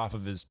chopped off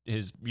of his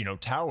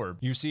tower.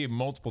 You see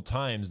multiple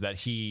times that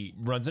he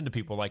runs into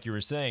people, like you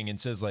were saying,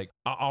 and says, like,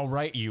 I'll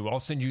write you, I'll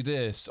send you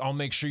this, I'll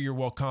make sure you're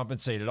well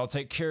compensated, I'll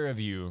take care of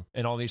you,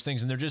 and all these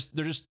things. And they're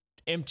just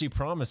empty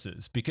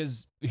promises,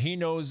 because he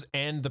knows,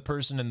 and the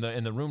person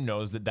in the room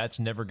knows, that that's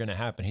never going to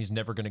happen. He's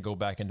never going to go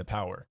back into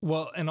power.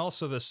 Well, and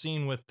also the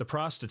scene with the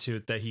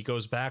prostitute that he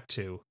goes back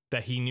to,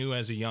 that he knew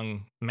as a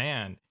young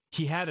man,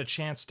 he had a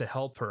chance to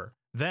help her,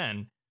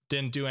 then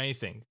didn't do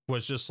anything,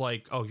 was just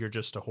like, oh, you're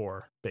just a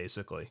whore,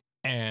 basically,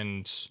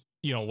 and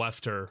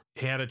left her.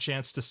 He had a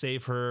chance to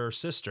save her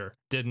sister,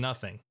 did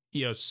nothing.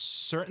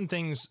 Certain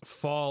things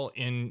fall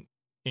in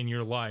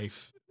your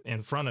life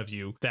in front of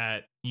you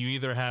that you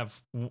either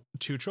have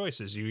two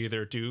choices. You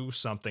either do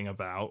something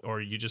about,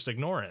 or you just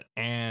ignore it.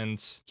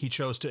 And he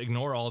chose to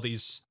ignore all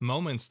these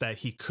moments that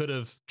he could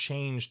have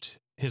changed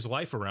his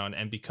life around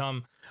and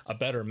become a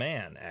better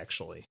man,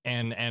 actually.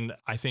 And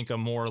I think a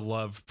more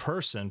loved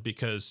person,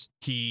 because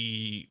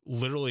he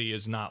literally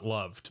is not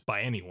loved by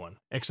anyone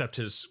except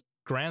his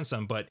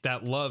grandson, but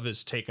that love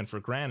is taken for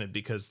granted,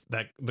 because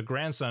the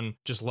grandson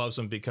just loves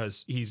him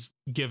because he's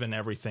given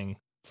everything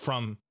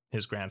from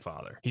his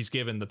grandfather. He's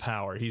given the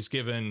power. He's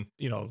given,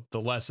 the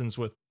lessons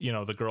with,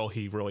 the girl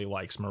he really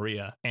likes,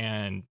 Maria.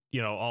 And,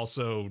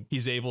 also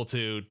he's able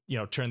to,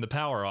 turn the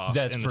power off.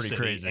 That's in pretty the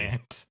city. crazy.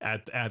 And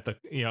at the,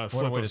 what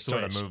flip a way of to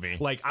start a switch. movie.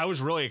 Like, I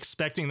was really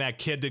expecting that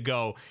kid to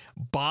go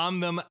bomb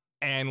them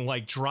and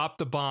like drop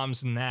the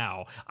bombs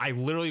now. I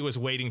literally was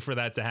waiting for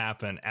that to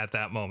happen at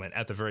that moment,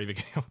 at the very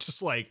beginning. I'm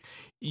just like,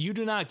 you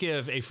do not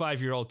give a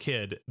 5-year-old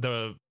kid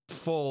the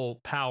full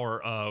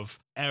power of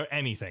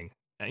anything.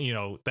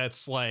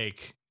 That's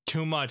like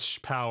too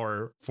much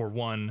power for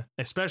one,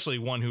 especially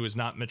one who is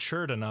not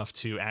matured enough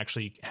to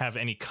actually have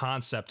any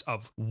concept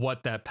of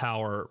what that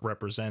power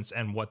represents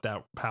and what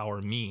that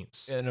power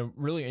means. And a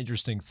really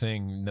interesting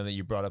thing, now that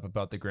you brought up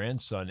about the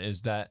grandson,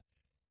 is that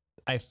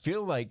I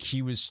feel like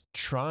he was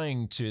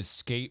trying to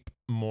escape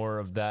more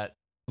of that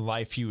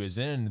life he was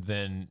in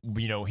than,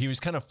 he was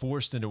kind of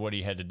forced into what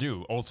he had to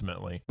do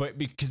ultimately. But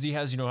because he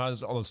has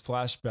all those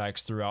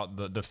flashbacks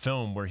throughout the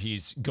film where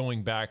he's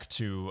going back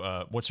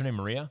to what's her name,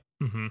 Maria?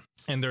 Mm-hmm.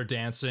 And they're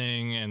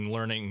dancing and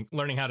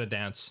learning how to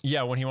dance.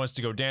 Yeah, when he wants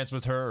to go dance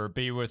with her or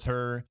be with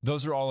her,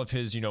 those are all of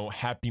his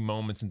happy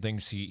moments and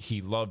things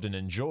he loved and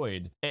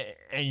enjoyed.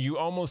 And you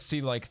almost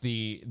see like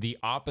the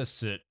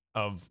opposite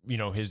of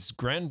his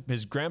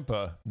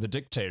grandpa, the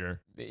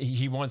dictator.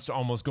 he wants to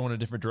almost go in a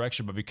different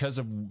direction, but because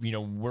of, you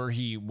know, what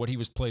he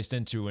was placed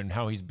into and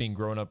how he's being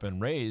grown up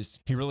and raised,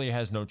 he really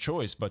has no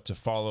choice but to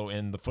follow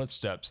in the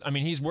footsteps. I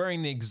mean, he's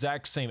wearing the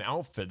exact same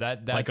outfit.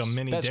 That's like a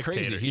mini that's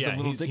dictator. crazy. He's a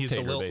little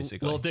dictator,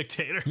 basically. Little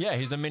dictator. Yeah,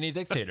 he's a mini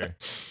dictator.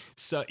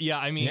 So yeah,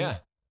 I mean,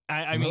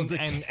 I mean,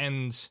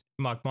 and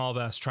Mark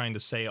Malbath's trying to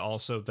say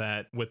also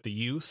that with the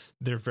youth,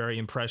 they're very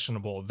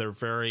impressionable. They're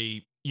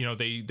very, you know,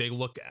 they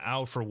look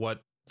out for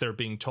what they're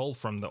being told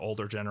from the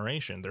older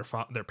generation,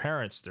 their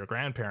parents, their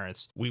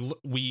grandparents.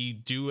 We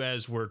do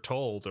as we're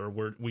told, or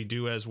we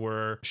do as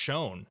we're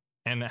shown,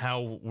 and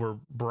how we're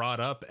brought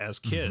up as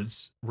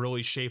kids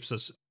really shapes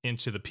us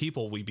into the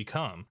people we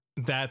become.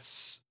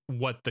 That's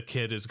what the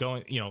kid is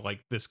going, you know,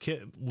 like this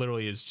kid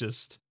literally is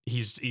just,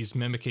 he's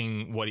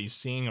mimicking what he's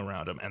seeing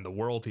around him and the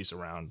world he's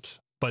around.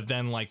 But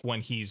then, like,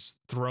 when he's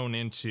thrown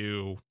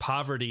into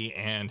poverty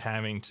and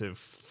having to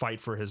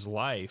fight for his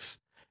life,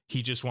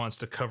 he just wants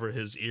to cover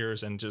his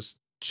ears and just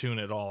tune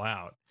it all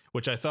out,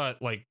 which I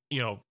thought, like,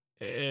 you know,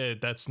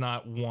 that's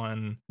not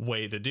one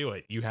way to do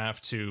it. You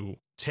have to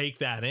take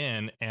that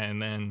in,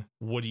 and then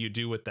what do you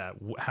do with that?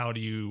 How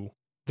do you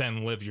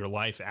then live your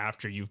life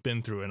after you've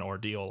been through an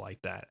ordeal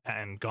like that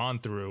and gone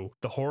through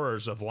the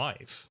horrors of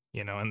life,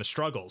 you know, and the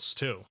struggles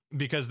too?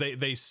 Because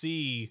they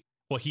see,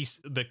 well,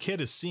 the kid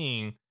is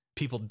seeing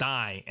people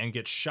die and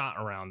get shot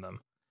around them,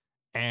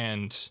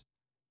 and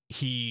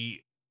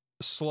he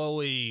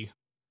slowly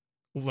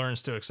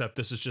learns to accept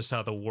this is just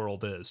how the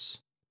world is,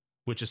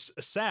 which is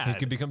sad.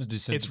 He becomes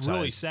desensitized. It's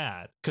really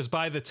sad, because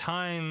by the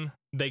time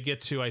they get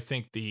to, I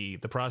think, the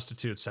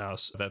prostitute's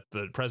house that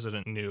the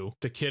president knew,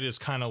 the kid is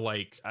kind of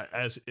like,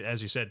 as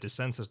you said,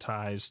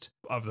 desensitized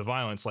of the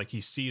violence. Like, he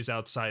sees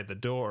outside the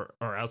door,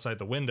 or outside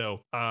the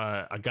window,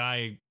 a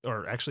guy,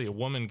 or actually a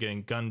woman,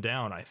 getting gunned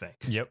down, I think.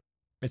 Yep.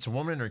 It's a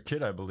woman and her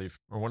kid, I believe,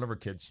 or one of her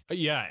kids.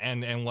 Yeah,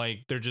 and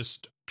like, they're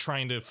just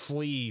trying to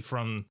flee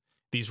from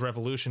these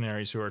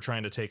revolutionaries who are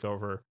trying to take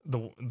over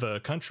the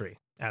country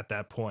at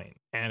that point.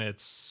 And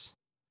it's,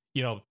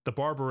 you know, the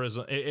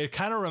barbarism, it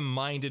kind of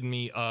reminded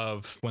me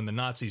of when the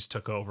Nazis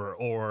took over,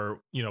 or,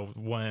 you know,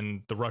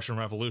 when the Russian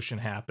Revolution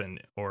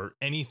happened, or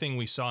anything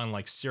we saw in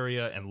like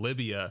Syria and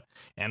Libya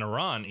and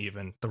Iran.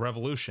 Even the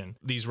revolution,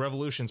 these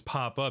revolutions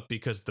pop up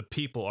because the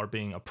people are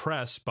being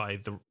oppressed by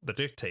the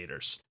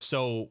dictators.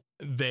 So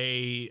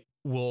they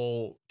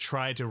will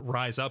try to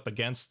rise up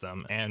against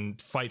them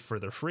and fight for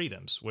their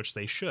freedoms, which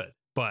they should.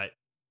 But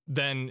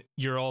then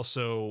you're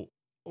also,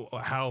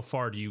 how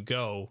far do you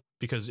go?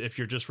 Because if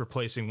you're just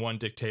replacing one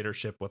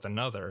dictatorship with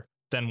another,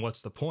 then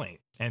what's the point?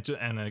 And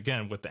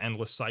again, with the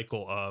endless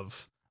cycle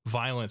of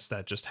violence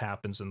that just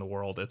happens in the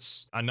world,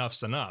 it's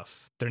enough's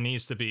enough. There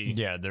needs to be,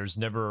 there's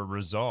never a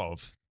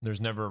resolve.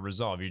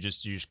 You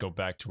just go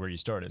back to where you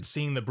started.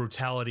 Seeing the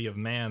brutality of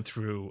man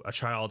through a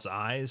child's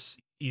eyes,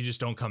 you just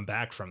don't come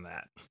back from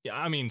that.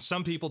 I mean,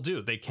 some people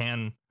do.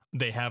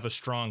 They have a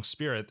strong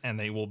spirit, and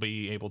they will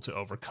be able to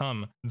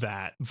overcome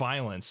that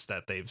violence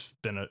that they've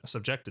been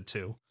subjected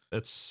to.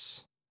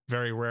 It's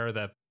very rare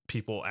that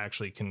people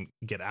actually can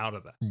get out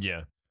of that.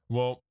 Yeah.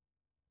 Well,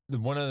 the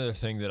one other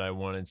thing that I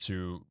wanted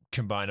to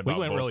combine about, we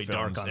went both really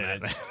films, dark on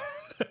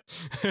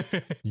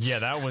that. Yeah,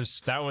 that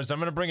was. I'm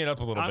going to bring it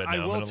up a little bit. I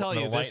now. will tell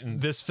you,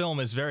 this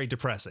film is very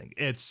depressing.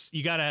 It's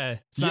not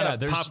a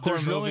popcorn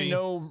there's movie, really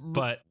no,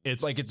 but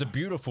it's like, it's a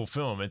beautiful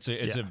film. It's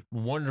a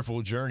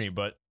wonderful journey,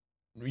 but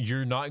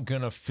you're not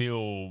going to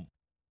feel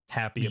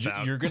happy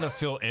about. You're going to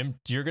feel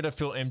empty. You're going to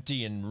feel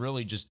empty and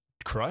really just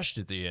crushed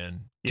at the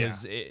end,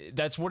 because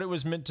that's what it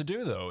was meant to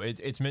do, though.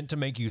 It's meant to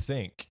make you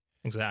think.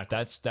 Exactly.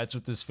 That's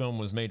what this film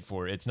was made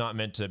for. It's not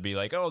meant to be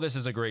like, oh, this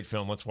is a great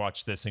film, let's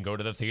watch this and go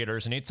to the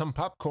theaters and eat some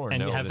popcorn.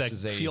 And you have that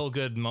feel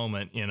good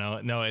moment, you know.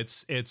 No,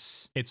 it's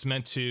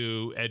meant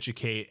to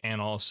educate,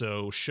 and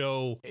also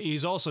show.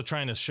 He's also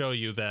trying to show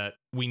you that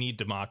we need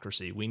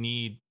democracy, we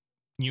need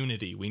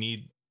unity, we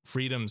need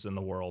freedoms in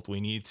the world.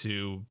 We need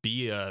to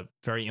be a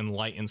very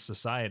enlightened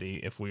society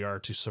if we are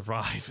to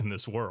survive in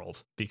this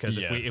world. Because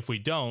if we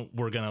don't,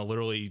 we're gonna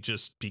literally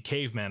just be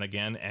cavemen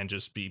again and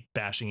just be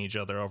bashing each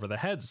other over the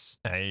heads.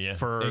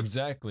 For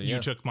exactly, you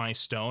took my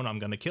stone, I'm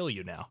gonna kill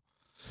you now.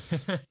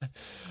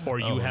 Or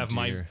you have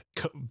my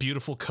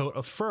beautiful coat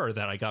of fur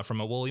that I got from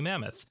a woolly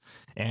mammoth,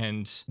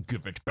 and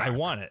give it back. I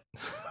want it.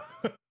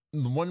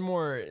 One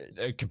more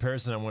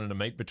comparison I wanted to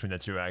make between the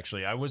two,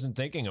 actually. I wasn't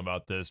thinking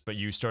about this, but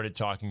you started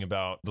talking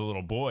about the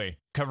little boy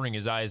covering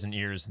his eyes and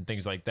ears and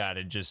things like that,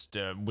 and just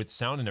with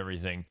sound and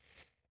everything.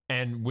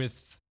 And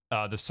with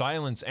the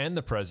silence and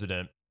the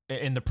president,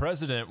 in the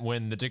president,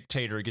 when the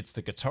dictator gets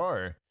the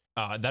guitar,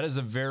 that is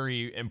a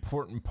very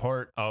important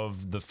part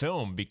of the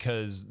film,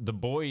 because the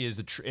boy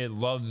it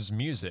loves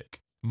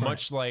music.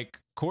 Much like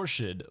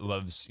Khorshid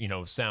loves,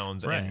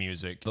 sounds and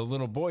music. The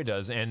little boy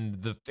does.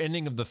 And the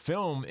ending of the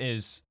film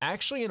is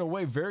actually, in a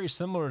way, very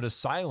similar to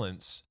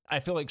Silence. I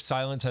feel like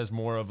Silence has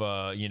more of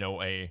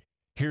a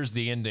here's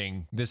the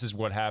ending, this is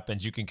what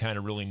happens. You can kind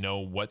of really know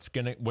what's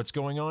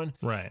going on.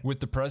 Right. With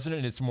the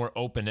president, it's more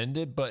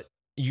open-ended, but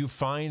you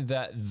find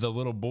that the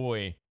little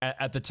boy,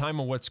 at the time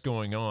of what's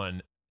going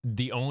on,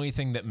 the only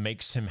thing that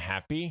makes him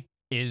happy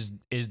is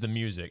the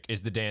music,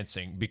 is the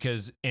dancing,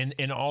 because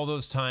in all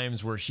those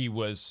times where he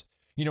was,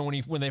 you know,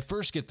 when they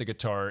first get the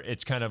guitar,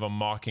 it's kind of a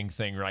mocking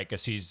thing, right?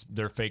 Because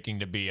they're faking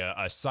to be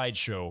a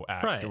sideshow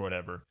act, Right. or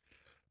whatever.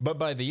 But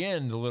by the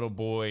end, the little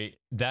boy,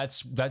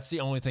 that's the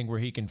only thing where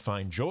he can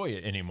find joy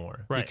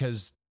anymore, Right.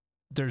 because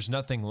there's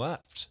nothing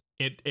left.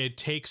 It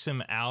takes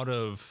him out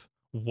of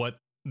what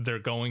they're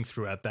going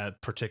through at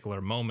that particular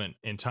moment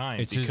in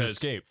time. It's his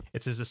escape.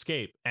 It's his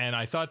escape. And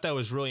I thought that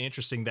was really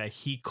interesting that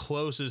he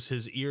closes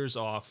his ears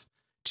off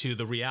to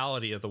the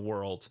reality of the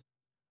world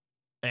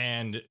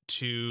and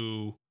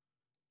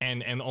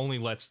only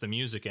lets the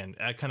music in.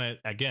 That kind of,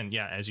 again,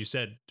 yeah, as you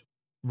said,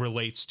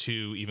 relates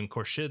to even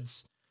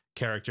Khurshid's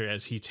character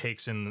as he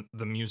takes in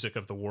the music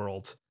of the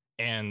world.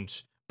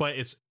 But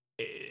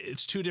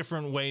it's two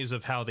different ways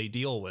of how they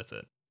deal with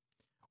it.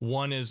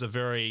 One is a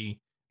very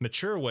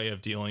mature way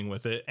of dealing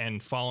with it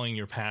and following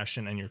your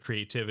passion and your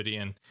creativity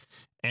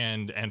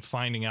and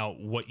finding out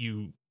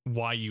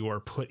why you are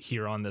put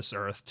here on this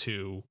earth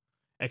to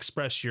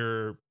express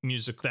your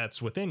music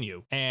that's within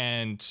you.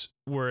 And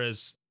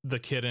whereas the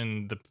kid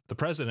and the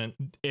president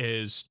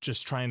is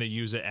just trying to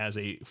use it as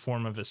a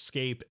form of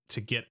escape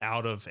to get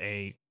out of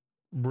a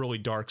really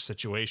dark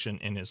situation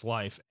in his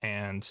life,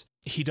 and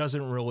he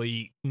doesn't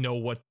really know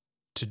what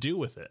to do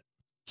with it.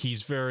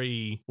 He's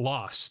very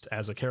lost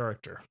as a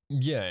character.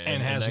 Yeah,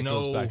 and has that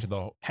no goes back to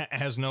the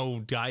has no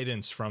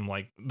guidance from,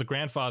 like, the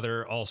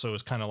grandfather also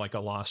is kind of like a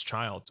lost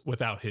child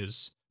without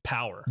his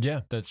power.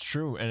 Yeah, that's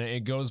true. And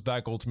it goes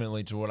back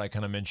ultimately to what I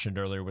kind of mentioned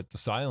earlier with The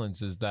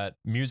Silence, is that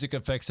music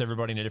affects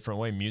everybody in a different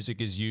way.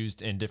 Music is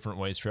used in different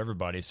ways for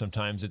everybody.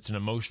 Sometimes it's an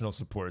emotional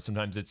support.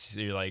 Sometimes it's,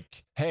 you're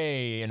like,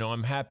 hey, you know,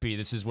 I'm happy.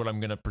 This is what I'm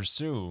going to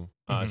pursue.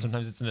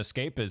 Sometimes it's an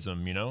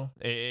escapism, you know?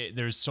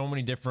 There's so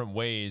many different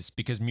ways,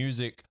 because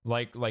music,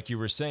 like you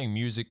were saying,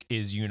 music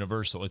is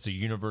universal. It's a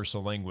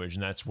universal language,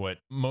 and that's what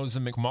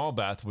Mohsen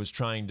Makhmalbaf was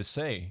trying to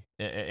say.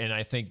 And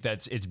I think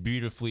it's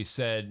beautifully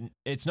said.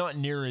 It's not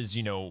near as,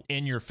 you know,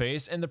 in your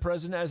face in The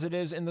President as it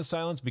is in The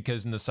Silence,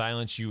 because in The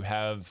Silence you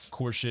have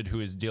Khurshid,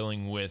 who is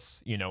dealing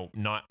with, you know,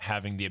 not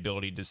having the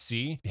ability to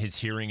see. His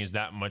hearing is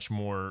that much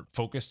more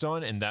focused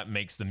on, and that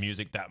makes the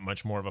music that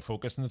much more of a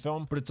focus in the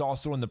film. But it's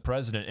also in The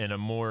President in a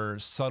more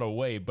subtle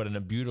way, but in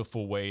a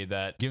beautiful way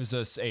that gives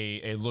us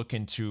a look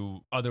into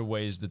other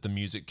ways that the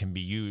music can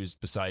be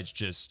used besides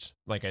just,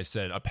 like I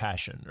said, a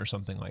passion or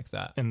something like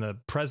that. In The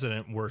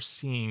President, we're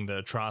seeing the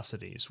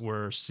atrocities,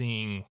 we're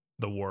seeing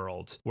the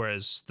world,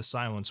 whereas The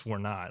Silence, we're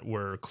not.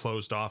 We're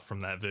closed off from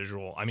that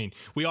visual. I mean,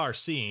 we are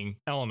seeing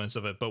elements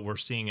of it, but we're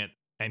seeing it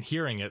and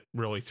hearing it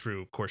really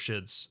through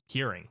Khurshid's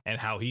hearing and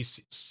how he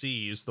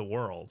sees the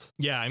world.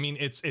 Yeah, I mean,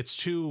 it's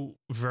two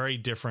very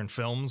different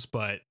films,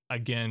 but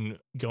again,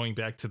 going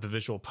back to the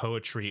visual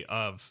poetry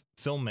of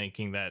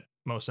filmmaking that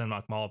Mohsen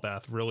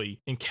Makhmalbaf really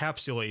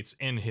encapsulates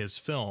in his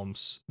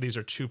films, these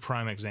are two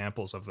prime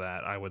examples of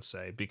that, I would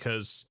say,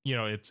 because, you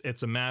know,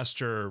 it's a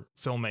master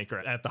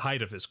filmmaker at the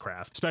height of his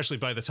craft, especially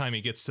by the time he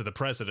gets to The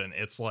President.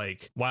 It's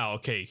like, wow,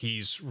 okay,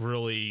 he's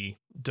really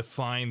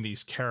defined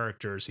these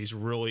characters. He's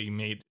really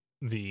made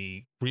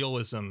the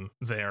realism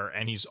there,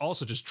 and he's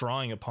also just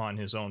drawing upon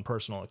his own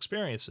personal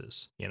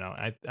experiences. You know,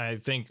 I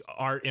think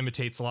art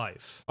imitates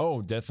life.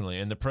 Oh, definitely.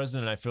 And The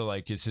President, I feel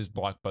like, is his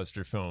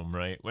blockbuster film,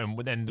 right?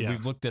 And Yeah.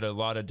 We've looked at a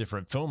lot of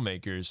different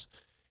filmmakers,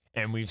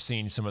 and we've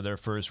seen some of their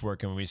first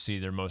work, and we see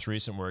their most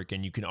recent work,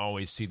 and you can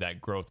always see that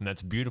growth, and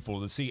that's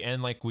beautiful to see.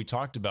 And like we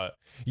talked about,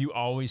 you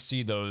always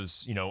see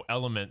those, you know,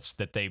 elements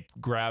that they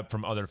grab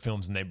from other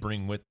films and they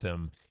bring with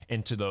them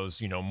into those,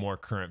 you know, more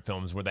current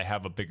films where they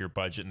have a bigger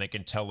budget and they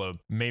can tell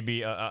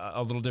maybe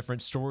a little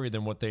different story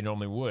than what they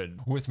normally would.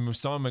 With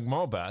Mohsen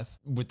Makhmalbaf,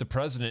 with The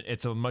President,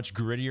 it's a much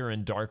grittier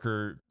and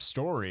darker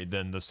story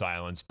than The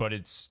Silence, but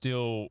it's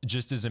still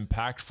just as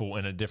impactful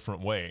in a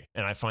different way.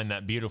 And I find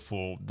that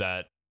beautiful,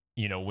 that,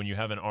 you know, when you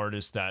have an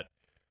artist that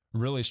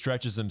really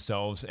stretches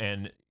themselves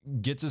and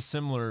gets a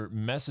similar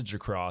message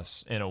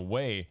across in a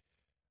way,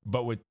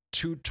 but with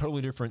two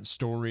totally different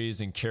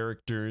stories and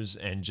characters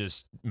and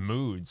just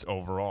moods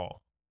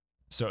overall.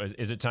 So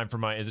is it time for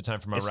my It's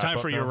wrap time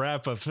up for now? your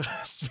wrap up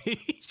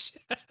speech.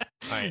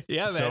 right,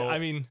 Yeah, man. so- I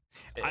mean,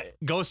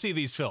 go see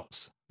these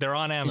films. They're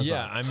on Amazon.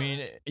 Yeah, I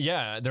mean,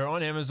 yeah, they're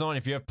on Amazon.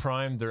 If you have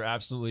Prime, they're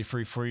absolutely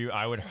free for you.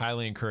 I would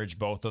highly encourage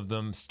both of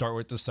them. Start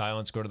with The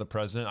Silence, go to The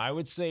President. I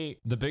would say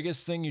the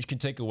biggest thing you can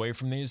take away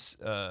from these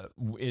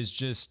is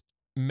just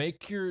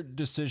make your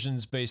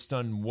decisions based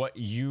on what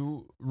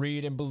you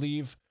read and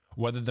believe,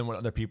 rather than what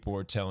other people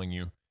are telling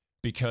you,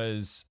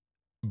 because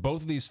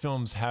both of these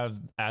films have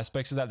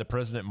aspects of that. The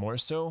President more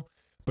so,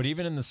 but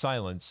even in The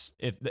Silence,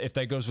 if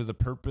that goes with a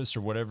purpose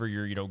or whatever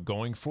you're, you know,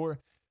 going for,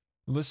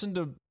 listen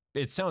to.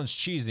 It sounds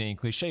cheesy and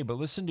cliche, but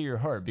listen to your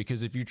heart,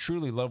 because if you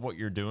truly love what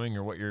you're doing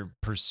or what you're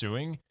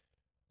pursuing,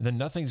 then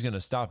nothing's going to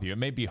stop you. It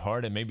may be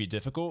hard, it may be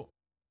difficult,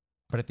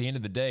 but at the end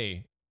of the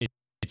day,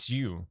 it's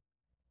you,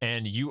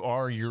 and you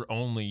are your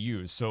only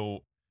you.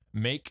 So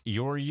make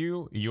your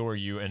you,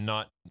 and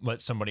not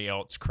let somebody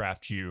else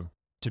craft you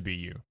to be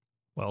you.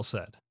 Well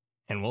said.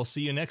 And we'll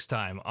see you next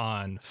time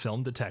on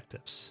Film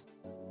Detectives.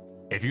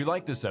 If you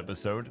like this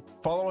episode,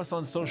 follow us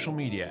on social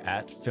media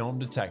at Film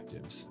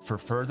Detectives for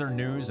further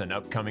news and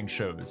upcoming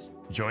shows.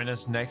 Join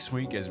us next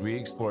week as we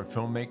explore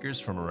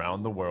filmmakers from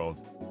around the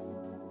world.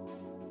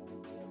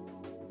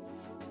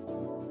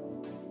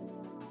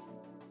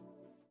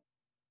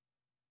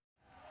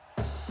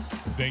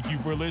 Thank you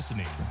for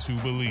listening to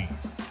Believe.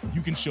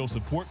 You can show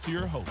support to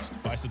your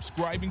host by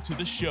subscribing to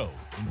the show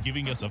and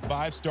giving us a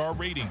 5-star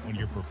rating on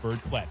your preferred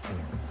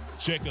platform.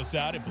 Check us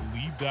out at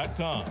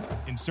Believe.com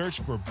and search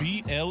for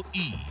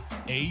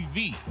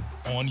BLEAV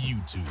on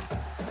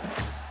YouTube.